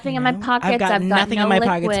got nothing in my know? pockets. I've got nothing no in my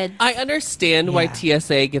pockets. liquids. I understand why Yeah.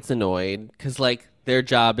 TSA gets annoyed because like their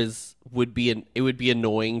job would be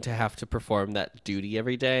annoying to have to perform that duty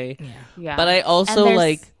every day. Yeah. Yeah. But I also there's-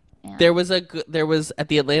 like yeah. there was at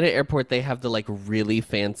the Atlanta airport they have the like really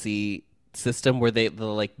fancy system where the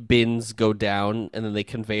like bins go down and then they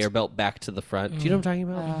conveyor belt back to the front. Do you know what I'm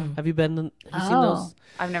talking about? Have you been? Have you seen Oh. those?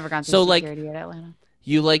 I've never gone through So, like- security at Atlanta.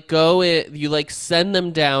 You like go in, you like send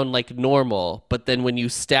them down like normal, but then when you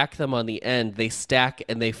stack them on the end, they stack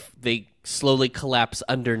and they slowly collapse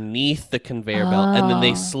underneath the conveyor belt, and then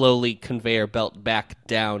they Oh. slowly conveyor belt back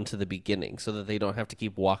down to the beginning, so that they don't have to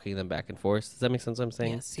keep walking them back and forth. Does that make sense? What I'm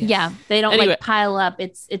saying? Yes, yes. Yeah, they don't Anyway. like pile up.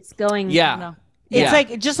 It's going. Yeah. No. It's Yeah.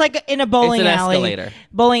 like just like in a bowling It's an alley. escalator.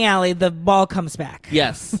 Bowling alley, the ball comes back.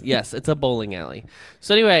 Yes, yes, it's a bowling alley.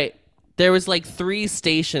 So anyway, there was like 3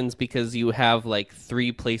 stations because you have like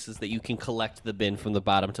 3 places that you can collect the bin from the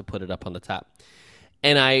bottom to put it up on the top.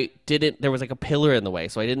 And there was like a pillar in the way,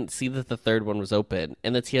 so I didn't see that the third one was open.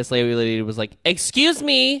 And the TSA lady was like, "Excuse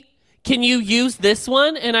me, can you use this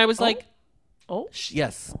one?" And I was like, Oh.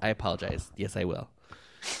 yes, I apologize. Yes, I will."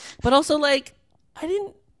 But also like,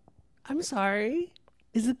 I'm sorry.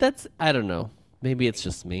 I don't know. Maybe it's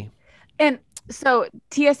just me. And so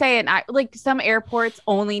TSA and I like some airports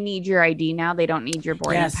only need your ID now. They don't need your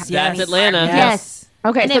boarding Yes, pass. That's yes, Atlanta. Yes.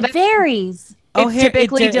 Okay, And so it that's varies. it's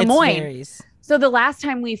typically Des Moines. varies. So the last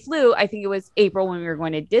time we flew, I think it was April when we were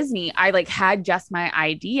going to Disney, I like had just my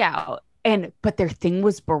ID out but their thing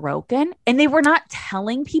was broken and they were not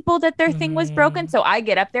telling people that their thing was broken. So I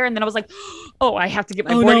get up there and then I was like, oh, I have to get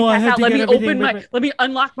my Oh, boarding no, I pass have out. to Let get me everything open my, right. let me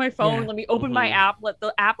unlock my phone. Yeah. Let me open my Mhm. app, let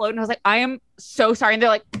the app load. And I was like, I am so sorry. And they're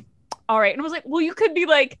like, all right. And I was like, well, you could be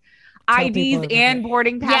like Tell IDs people about and it.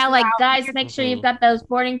 boarding passes. Yeah, like out. guys, make sure you've got those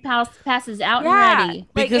boarding passes out Yeah. and ready.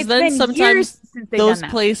 Like, Because it's then been sometimes years since they've those done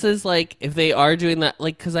that. places, like if they are doing that,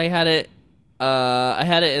 like because I had it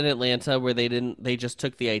in Atlanta where they just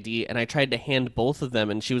took the ID and I tried to hand both of them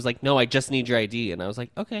and she was like, "No, I just need your ID," and I was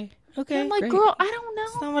like, "Okay." Okay. I'm like, great. girl, I don't know.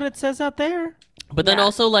 That's not what it says out there. But then Yeah.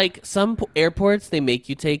 also like some airports they make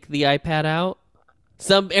you take the iPad out.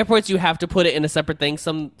 Some airports you have to put it in a separate thing.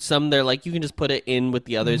 Some they're like you can just put it in with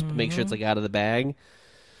the others, but make sure it's like out of the bag.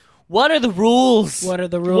 What are the rules? What are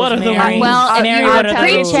the rules? What are the Mary? rules? Well, Mary, I'll what are tell the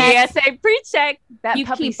you, rules? TSA pre-check. That You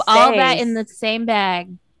puppy keep all that stays. in the same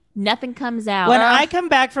bag. Nothing comes out. When I come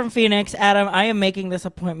back from Phoenix, Adam, I am making this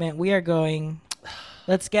appointment. We are going.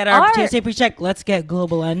 Let's get our Our- TSA pre-check. Let's get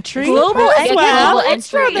global entry. Global as entry. well. Global Let's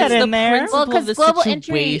throw entry. that It's in the there. principle Well, 'cause of the global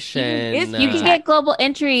entry situation. is- you can get global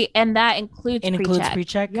entry, and that includes It includes pre-check.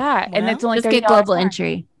 pre-check. Yeah, and Wow. it's only Let's get $30 global more.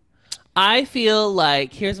 entry. I feel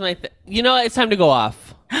like here's my you know what? It's time to go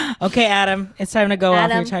off. Okay, Adam, it's time to go off.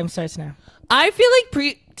 Your Adam. time starts now. I feel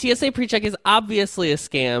like TSA pre-check is obviously a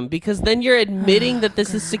scam because then you're admitting that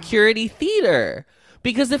this is security theater.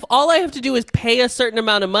 Because if all I have to do is pay a certain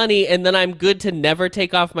amount of money and then I'm good to never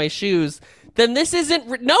take off my shoes, then this isn't.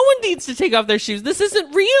 No one needs to take off their shoes. This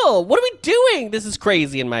isn't real. What are we doing? This is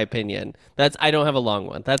crazy, in my opinion. I don't have a long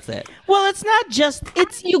one. That's it. Well, it's not just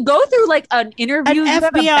it's You go through like an interview, an you have a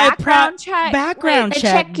FBI background check. background They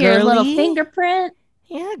check. check your little girly. fingerprint.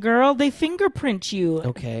 Yeah, girl, they fingerprint you.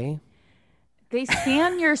 Okay. They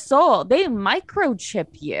scan your soul. They microchip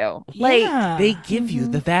you. Like Yeah. They give you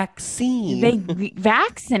the vaccine. they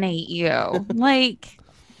vaccinate you. Like,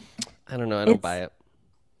 I don't know. I don't It's- buy it.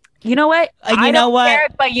 you know what? And you I know don't what? care,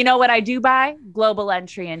 but you know what I do buy? Global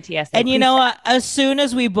entry and TSA. And you Please know what? As soon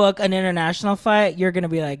as we book an international flight, you're gonna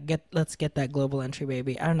be like, let's get that global entry,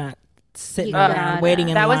 baby. I'm not sitting Yeah, around waiting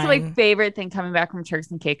in that was line. my favorite thing coming back from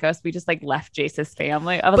Turks and Caicos. We just like left Jace's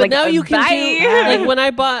family. I was But like, now you can do bye. like when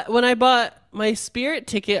I bought my Spirit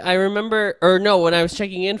ticket. I remember, or no, when I was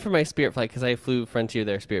checking in for my Spirit flight because I flew Frontier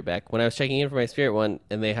there, Spirit back. When I was checking in for my Spirit one,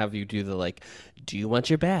 and they have you do the like, do you want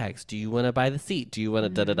your bags? Do you want to buy the seat? Do you want to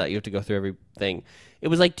da da da? You have to go through everything. It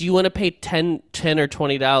was like, do you want to pay $10 or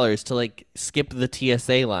 $20 to like skip the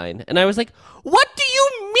TSA line? And I was like, what do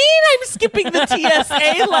you mean I'm skipping the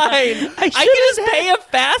TSA line? I can just pay a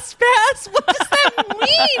fast pass? What does that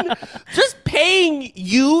mean? Just paying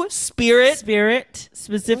you, Spirit?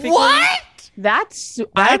 specifically. What? That's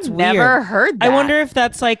That's I've never weird. heard that. I wonder if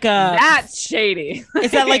that's like a. That's shady.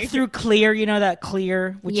 Is that like through Clear? You know that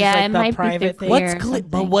Clear, which Yeah, is it like might the be private through thing. Clear. What's clear?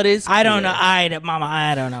 But something. what is? I don't know. Clear? Mama,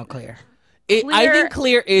 I don't know Clear. I Clear- think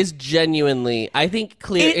Clear is genuinely. I think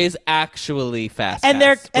Clear It- is actually fast. And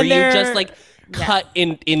they're- pass, where and you they're- just like cut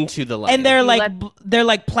into the line. And they're like let- they're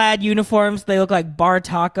like plaid uniforms. They look like bar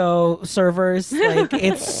taco servers. Like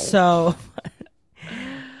it's so.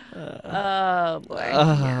 Oh boy.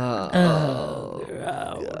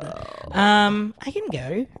 I can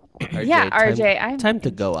go. RJ, Yeah, time- RJ, I'm- time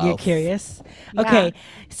to go out. You're curious? Yeah. Okay.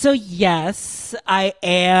 So yes, I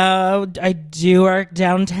am. I do work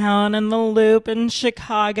downtown in the Loop in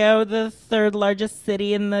Chicago, the third largest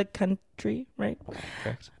city in the country, right?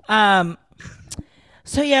 Correct.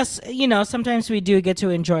 So yes, sometimes we do get to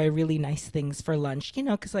enjoy really nice things for lunch,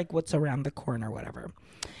 because like what's around the corner, whatever.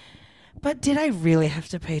 But did I really have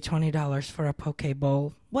to pay $20 for a poke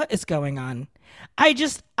bowl? What is going on?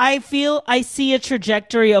 I feel I see a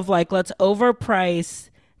trajectory of like, let's overprice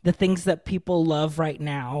the things that people love right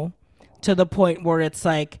now to the point where it's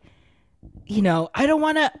like, I don't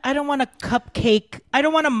want to cupcake. I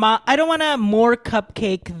don't want to more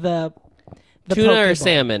cupcake the Tuna poke or bowl.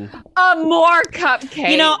 salmon? A more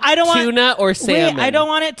cupcake. I don't want Tuna or salmon? Wait, I don't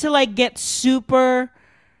want it to like get super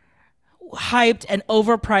hyped and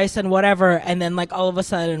overpriced and whatever, and then like all of a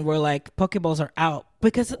sudden we're like Pokeballs are out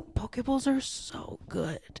because Pokeballs are so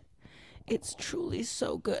good. It's truly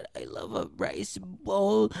so good. I love a rice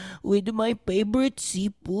bowl with my favorite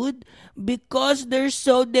seafood because they're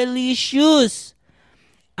so delicious.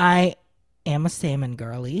 I am a salmon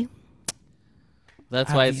girly.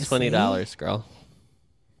 That's why it's Obviously. $20, girl.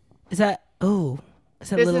 Is that Is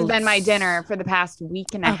that This little has been my dinner for the past week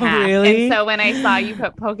and a Oh, half. really? And so when I saw you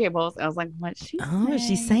put Pokeballs, I was like, what's she Oh, what's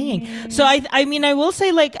she saying? So I mean, I will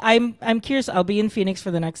say, like, I'm curious. I'll be in Phoenix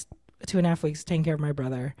for the next 2.5 weeks taking care of my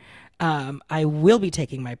brother. I will be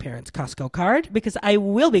taking my parents' Costco card because I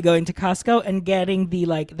will be going to Costco and getting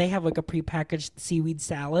they have like a prepackaged seaweed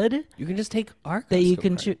salad You can just take our that you Costco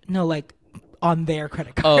can card. no, like on their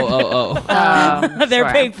credit card. Oh. They're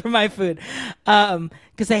sure. paying for my food.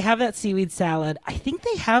 Because they have that seaweed salad. I think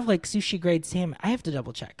they have like sushi grade salmon. I have to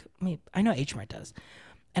double check. I know H Mart does.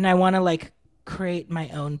 And I want to like create my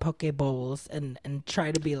own poke bowls and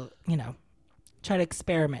try to be, try to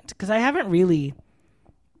experiment. Because I haven't really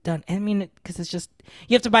done, because it's just,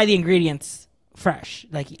 you have to buy the ingredients fresh.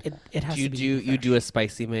 Like it has You to be. do fresh. a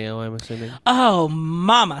spicy mayo, I'm assuming. Oh,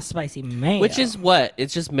 mama, spicy mayo. Which is what?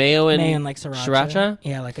 It's just mayo and like sriracha. sriracha?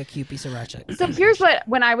 Yeah, like a Kewpie sriracha. So here's what,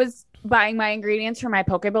 when I was buying my ingredients for my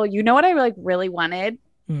poke bowl, you know what I really wanted?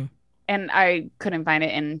 Hmm. And I couldn't find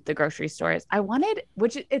it in the grocery stores. I wanted,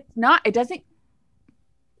 it doesn't,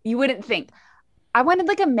 you wouldn't think. I wanted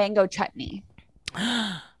like a mango chutney.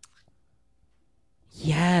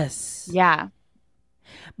 Yes. Yeah.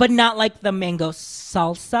 But not like the mango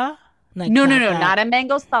salsa. Like No, that. not a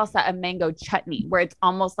mango salsa, a mango chutney, where it's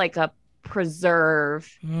almost like a preserve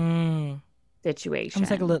situation.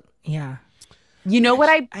 Almost like a little, yeah. You know what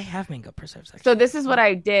I have mango preserves. Actually. So this is what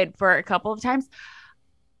I did for a couple of times.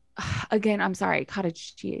 Again, I'm sorry,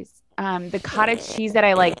 cottage cheese. The cottage cheese that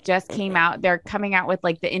I like just came out. They're coming out with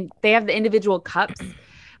like they have the individual cups,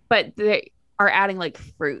 but they are adding like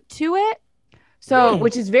fruit to it. So,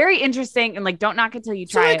 which is very interesting, and like don't knock it till you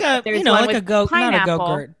So try like it. a, There's like one a with not a pineapple.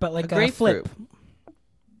 go-gurt, but like a grapefruit. flip.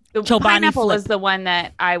 The Chobani pineapple flip. was the one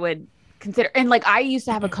that I would consider. And like I used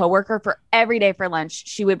to have a coworker for every day for lunch.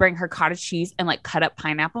 She would bring her cottage cheese and like cut up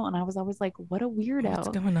pineapple, and I was always like, "What a weirdo!" What's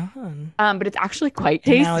going on? But it's actually quite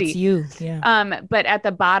And tasty. now it's you. Yeah. But at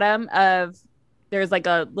the bottom of there's like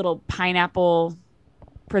a little pineapple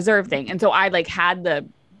preserve thing, and so I like had the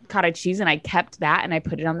cottage cheese and I kept that and I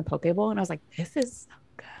put it on the poke bowl, and I was like, "This is so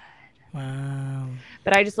good." Wow.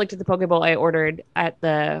 But I just looked at the poke bowl I ordered at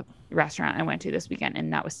the restaurant I went to this weekend,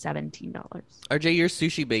 and that was $17. RJ, your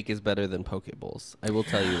sushi bake is better than poke bowls. I will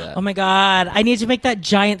tell you that. Oh my God. I need to make that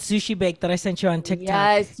giant sushi bake that I sent you on TikTok.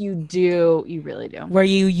 Yes, you do. You really do. Where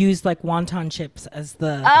you use like wonton chips as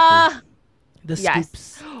the Yes.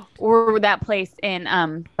 scoops. Or that place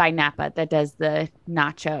in by Napa that does the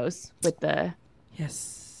nachos with the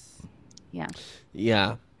Yes. yeah.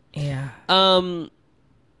 Yeah. Yeah. Um.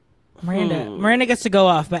 Miranda gets to go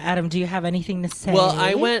off, but Adam, do you have anything to say?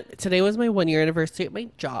 Well, today was my 1 year anniversary at my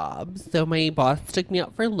job. So my boss took me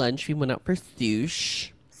out for lunch. We went out for sushi.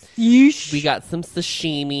 We got some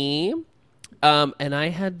sashimi. And I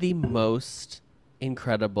had the most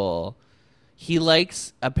incredible.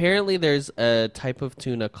 Apparently there's a type of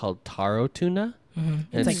tuna called taro tuna.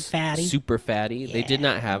 Mm-hmm. It's like fatty. Super fatty. They did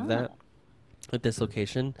not have that at this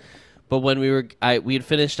location. But when we had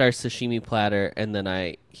finished our sashimi platter, and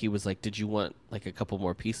then he was like, "Did you want like a couple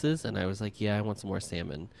more pieces?" And I was like, "Yeah, I want some more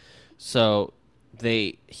salmon." So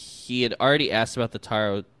he had already asked about the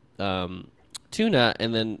taro tuna,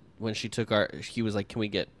 and then when he was like, "Can we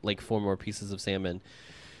get like 4 more pieces of salmon?"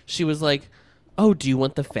 She was like, "Oh, do you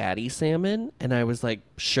want the fatty salmon?" And I was like,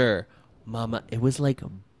 "Sure, Mama." It was like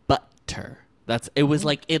butter. It was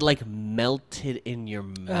like it like melted in your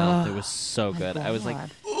mouth. It was so good. I was like,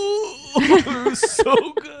 it was so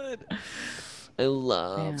good. I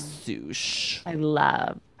love sushi. I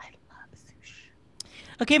love sushi.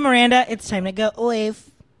 Okay, Miranda, it's time to go live.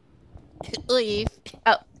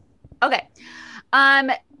 Oh, okay.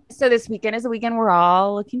 So this weekend is a weekend we're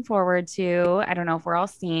all looking forward to. I don't know if we're all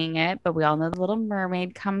seeing it, but we all know The Little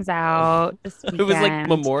Mermaid comes out this weekend. It was like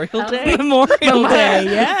Memorial Day. Memorial Day,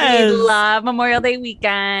 yes. We love Memorial Day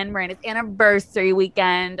weekend, Miranda's anniversary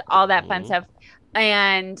weekend, all that fun stuff.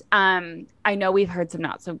 And I know we've heard some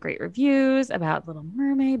not so great reviews about Little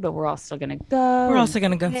Mermaid, but we're all still gonna go. We're also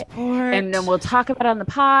gonna go support, and then we'll talk about it on the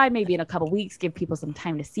pod. Maybe in a couple weeks, give people some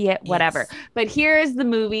time to see it. Whatever. Yes. But here's the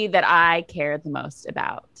movie that I care the most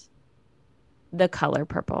about: The Color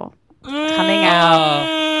Purple, coming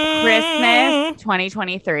out Christmas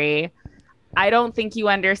 2023. I don't think you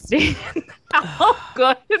understand how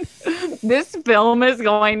good this film is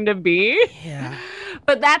going to be. Yeah.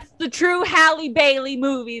 But that's the true Halle Bailey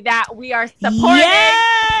movie that we are supporting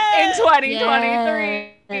in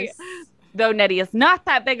 2023. Yes. Though Nettie is not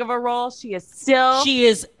that big of a role, she is still a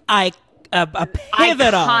pivotal.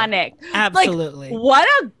 iconic. Absolutely. Like, what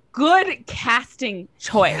a good casting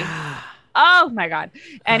choice. Yeah. Oh my God.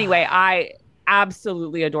 Anyway, I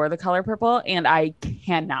absolutely adore The Color Purple, and I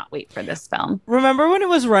cannot wait for this film. Remember when it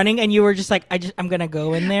was running and you were just like, I'm gonna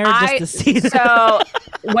go in there just to see that. So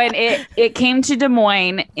when it came to Des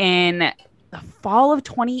Moines in the fall of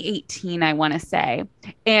 2018, I want to say,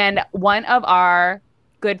 and one of our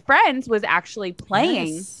good friends was actually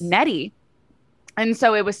playing Nettie, and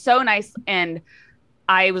so it was so nice. And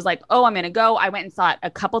I was like, oh, I'm going to go. I went and saw it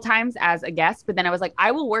a couple times as a guest, but then I was like,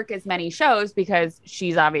 I will work as many shows because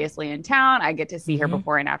she's obviously in town. I get to see her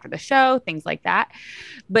before and after the show, things like that.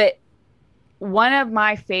 But one of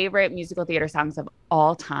my favorite musical theater songs of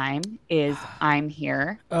all time is I'm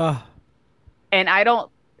Here. And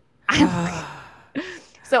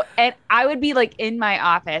so, and I would be like in my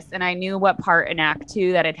office, and I knew what part in Act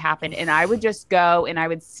 2 that had happened. And I would just go and I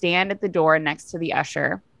would stand at the door next to the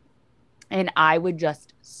usher, and I would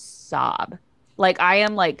just sob. Like I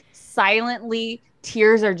am like silently,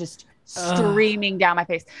 tears are just streaming down my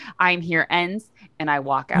face. I'm Here ends, and I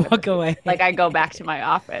walk away. Like I go back to my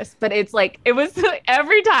office. But it's like, it was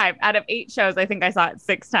every time out of 8 shows, I think I saw it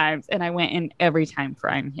 6 times, and I went in every time for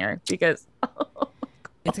I'm Here because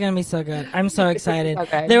it's gonna be so good. I'm so excited.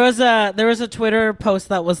 Okay. There was a Twitter post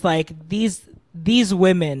that was like, these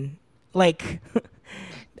women, like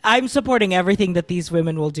I'm supporting everything that these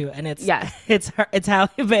women will do, and it's Halle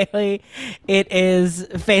Bailey, it is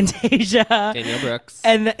Fantasia, Danielle Brooks,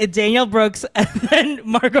 and Danielle Brooks, and then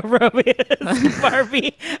Margot Robbie as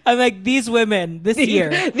Barbie. I'm like, these women this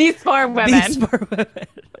year, these 4 women.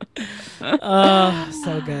 Oh,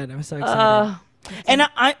 so good! I'm so excited. And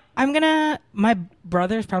I'm gonna. My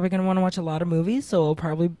brother's probably gonna want to watch a lot of movies, so we'll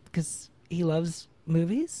probably, because he loves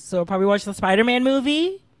movies, so we'll probably watch the Spider-Man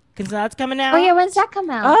movie. Because that's coming out. Oh yeah, when's that come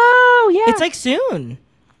out? Oh yeah, it's like soon.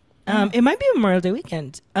 It might be Memorial Day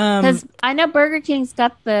weekend. Because I know Burger King's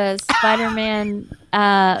got the Spider-Man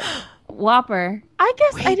Whopper. I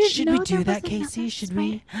guess I Wait, didn't should know we there do was that, another Casey? Should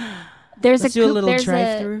we? There's Let's a do a coop- little there's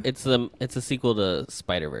drive-through. It's a sequel to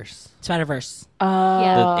Spider-Verse, Spider-Verse. the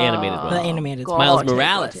animated one. The animated. God. Miles Gotcha,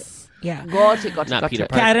 Morales, Yeah. Gotcha. not Peter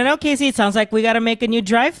Okay, I Parker. don't know, Casey. It sounds like we got to make a new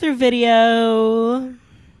drive-through video.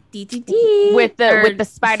 DTD. with the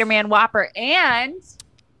Spider-Man Whopper and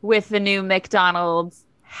with the new McDonald's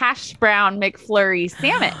hash brown McFlurry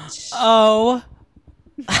sandwich. Oh,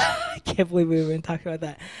 I can't believe we even talked about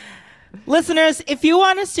that. Listeners, if you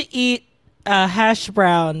want us to eat hash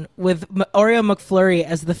brown with Oreo McFlurry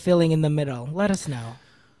as the filling in the middle, let us know.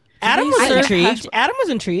 Adam was serve intrigued. Adam was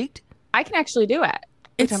intrigued. I can actually do it,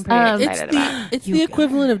 which It's, I'm pretty it's excited about. it's the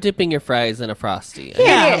equivalent of dipping your fries in a Frosty.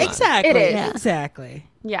 Yeah, is. exactly. It is. Yeah. Exactly.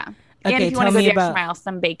 Yeah. Okay, And if you want tell to go me the extra about mile,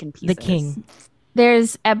 some bacon pieces. The King.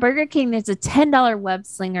 There's at Burger King, there's a $10 web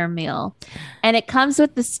slinger meal, and it comes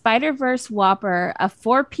with the Spider-Verse Whopper, a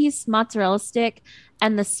 4-piece mozzarella stick,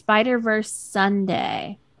 and the Spider-Verse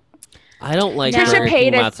sundae. I don't like Trisha Burger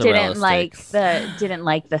King Paytas mozzarella didn't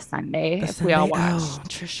like the Sunday. The If we all Sunday- watched. Oh,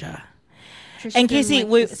 Trisha. Trisha And didn't Casey,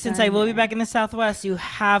 like the since I will be sundae. back in the Southwest, you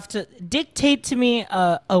have to dictate to me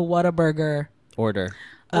a Whataburger order.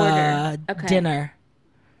 Okay. dinner.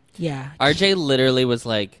 Yeah. RJ literally was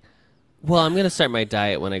like, well, I'm going to start my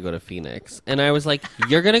diet when I go to Phoenix. And I was like,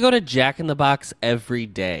 you're going to go to Jack in the Box every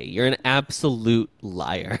day. You're an absolute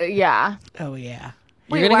liar. Yeah. Oh yeah.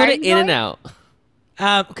 Wait, You're going why to are go to you going? In-N-Out.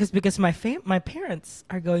 Because my parents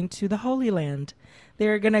are going to the Holy Land.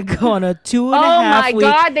 They're gonna go on a 2.5 Oh my week.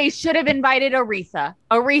 God, they should have invited Aretha.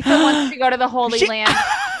 Aretha wants to go to the Holy Land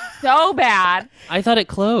so bad. I thought it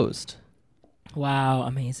closed. Wow,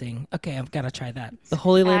 amazing. Okay, I've got to try that. The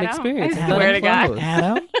Holy Land Adam, Experience. I It's not swear to God. closed.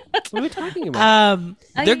 Adam, What are we talking about? Oh,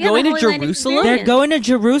 They're you get the going to Holy Land Jerusalem? they're experience. going to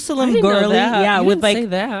Jerusalem, I didn't know girly. that. Yeah, You with didn't say like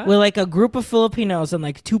that. with like a group of Filipinos and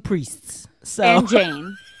like 2 priests. So And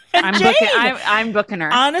Jane. I'm Jane. booking. I'm booking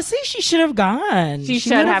her. honestly, she should have gone. She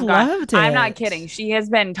should would have gone. loved I'm it. not kidding. She has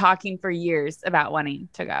been talking for years about wanting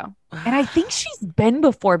to go. And I think she's been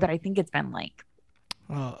before, but I think it's been like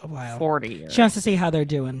Oh wow. 40 years. She wants to see how they're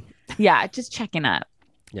doing. Yeah, just checking up.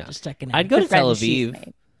 Yeah. Just checking in. I'd go The to Tel friends she's Aviv.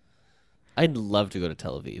 made. I'd love to go to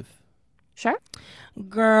Tel Aviv. Sure.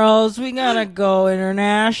 Girls, we gotta go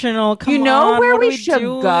international. Come You know on, where what are we should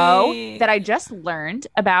go doing? that I just learned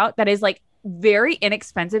about that is like very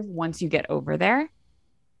inexpensive once you get over there?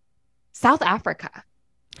 South Africa.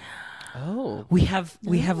 Oh. we have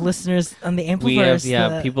listeners on the Ampliverse. We have, yeah,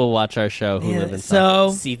 that- people watch our show who yeah, live in so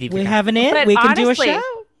South we have an in. But We can honestly, do a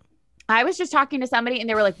show. I was just talking to somebody and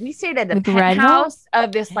they were like, we stayed at the With Red penthouse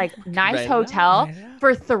of this like nice Red hotel Red House.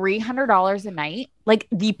 for $300 a night, like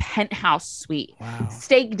the penthouse suite. Wow.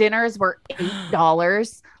 Steak dinners were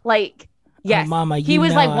 $8. Like, yes. Mama, He you was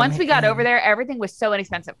know like, I'm once we got in. over there, everything was so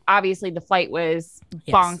inexpensive. Obviously, the flight was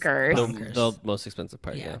Yes. bonkers. Bonkers. the most expensive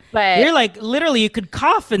part, Yeah. yeah. But You're like literally, you could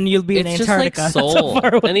cough and you'll be in It's just like Antarctica. That's Seoul. so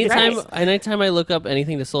far away. Anytime I look up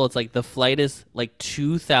anything to Seoul, it's like the flight is like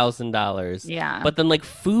 $2,000. yeah. But then like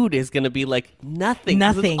food is gonna be like nothing.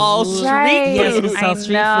 'cause Nothing. It's all street Right. Yes, food. it's all I street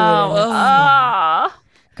food. know. Ugh. Oh.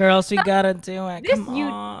 Girls, we gotta do it. This Come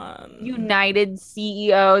on. United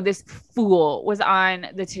CEO, this fool, was on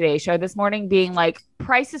the Today Show this morning being like,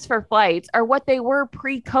 prices for flights are what they were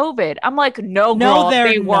pre-COVID. I'm like, no, No, girl, they're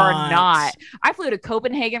they were not. not. I flew to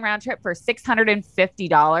Copenhagen round trip for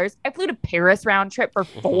 $650. I flew to Paris round trip for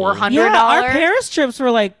 $400. Yeah, our Paris trips were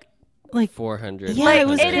like 400. yeah, Like, it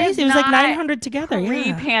was it is crazy. It was like not 900 together. Yeah.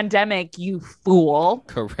 Pre-pandemic, you fool.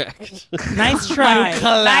 Correct. Nice try. Nice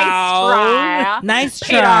try. Nice try.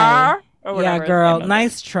 Peter. Or Yeah, whatever girl. his name is.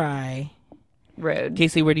 Nice try. Rude.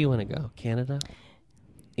 Casey, where do you want to go? Canada? I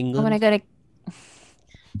England? want to go to.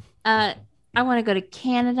 I want to go to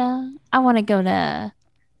Canada. I want to go to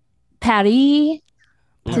Paris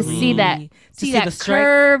to see that To see see that the stripe.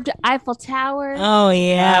 curved Eiffel Tower. Oh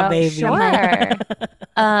yeah, Oh, baby. sure.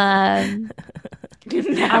 Um, I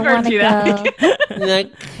Never want to do that.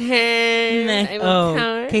 go.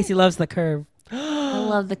 Oh, Casey loves the curve. I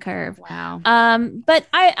love the curve. Wow. But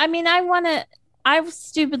I mean, I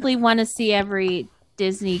stupidly want to see every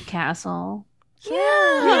Disney castle.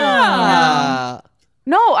 Yeah.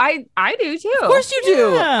 No, I do too. Of course you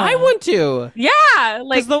do. Yeah. I want to. Yeah,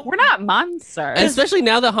 like 'Cause the- we're not monsters. And especially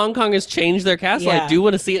now that Hong Kong has changed their castle, Yeah. I do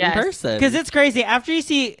want to see it Yes. in person. Because it's crazy. After you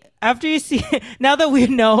see, now that we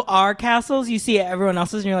know our castles, you see everyone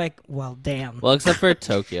else's, and you're like, well, damn. Well, except for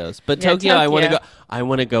Tokyo's, but Yeah, Tokyo, I want to Tokyo. go. I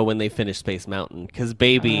want to go when they finish Space Mountain, because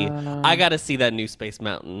baby, I got to see that new Space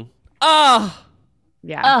Mountain. Oh,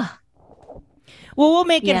 yeah. Ugh. Well, we'll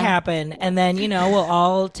make it Yeah. happen. And then, we'll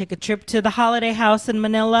all take a trip to the holiday house in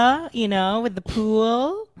Manila, with the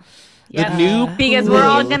pool. The Yep. new Because we're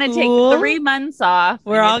all Pool. going to Pool. take 3 months off.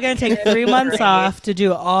 We're all going to take 3 months off to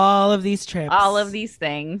do all of these trips. all of these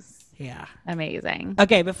things. Yeah. Amazing.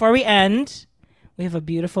 Okay, before we end, we have a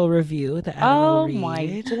beautiful review that Adam will Oh read.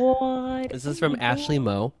 my god. This is from Ashley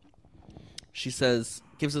Moe. She says,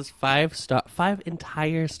 gives us 5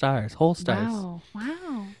 entire stars, whole stars.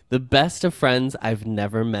 Wow. The best of friends I've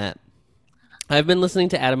never met. I've been listening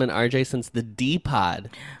to Adam and RJ since the D-Pod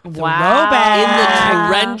Throwback.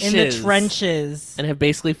 trenches. In the trenches. and have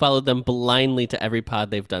basically followed them blindly to every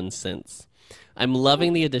pod they've done since. I'm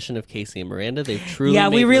loving the addition of Casey and Miranda. They've truly Yeah,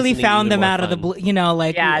 we made really listening found even them more out of the fun. blue,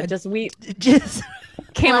 Yeah, we just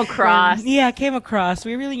came across. came across.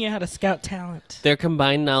 We really knew how to scout talent. Their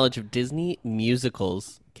combined knowledge of Disney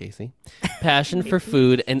musicals, Casey, passion for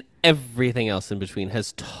food, and everything else in between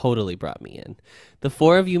has totally brought me in. The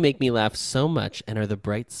 4 of you make me laugh so much and are the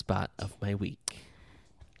bright spot of my week.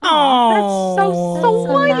 Oh, so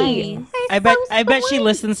sweet. nice. I bet she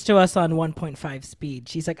listens to us on 1.5 speed.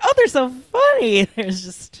 She's like, "Oh, they're so funny." There's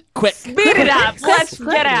just Quick. Beat it up. Let's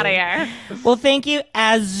get out of here. well, thank you,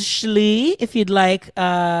 Ashley. If you'd like,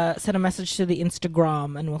 send a message to the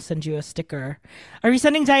Instagram, and we'll send you a sticker. Are we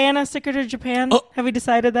sending Diana a sticker to Japan? Oh. Have we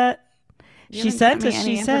decided that? You She haven't sent me us.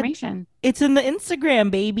 any She said information. it's in the Instagram,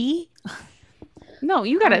 baby. No,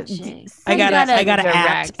 you gotta. jeez. I gotta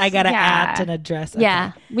direct. at an address. Okay.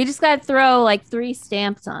 Yeah, we just got to throw like 3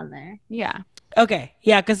 stamps on there. Yeah. Okay.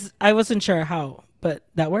 Yeah, because I wasn't sure how, but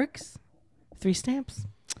that works. 3 stamps.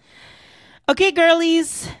 Okay,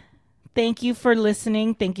 girlies. Thank you for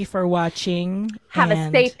listening. Thank you for watching. Have a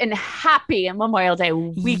And safe and happy Memorial Day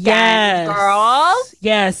weekend, Yes. girls.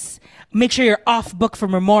 Yes. Make sure you're off book for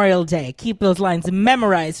Memorial Day. Keep those lines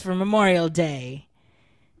memorized for Memorial Day.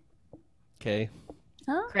 Okay.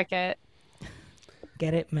 Cricket.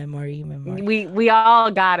 Get it? Memory. We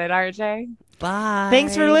all got it, RJ. Bye.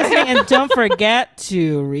 Thanks for listening. And don't forget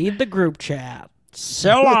to read the group chat.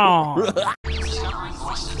 So long.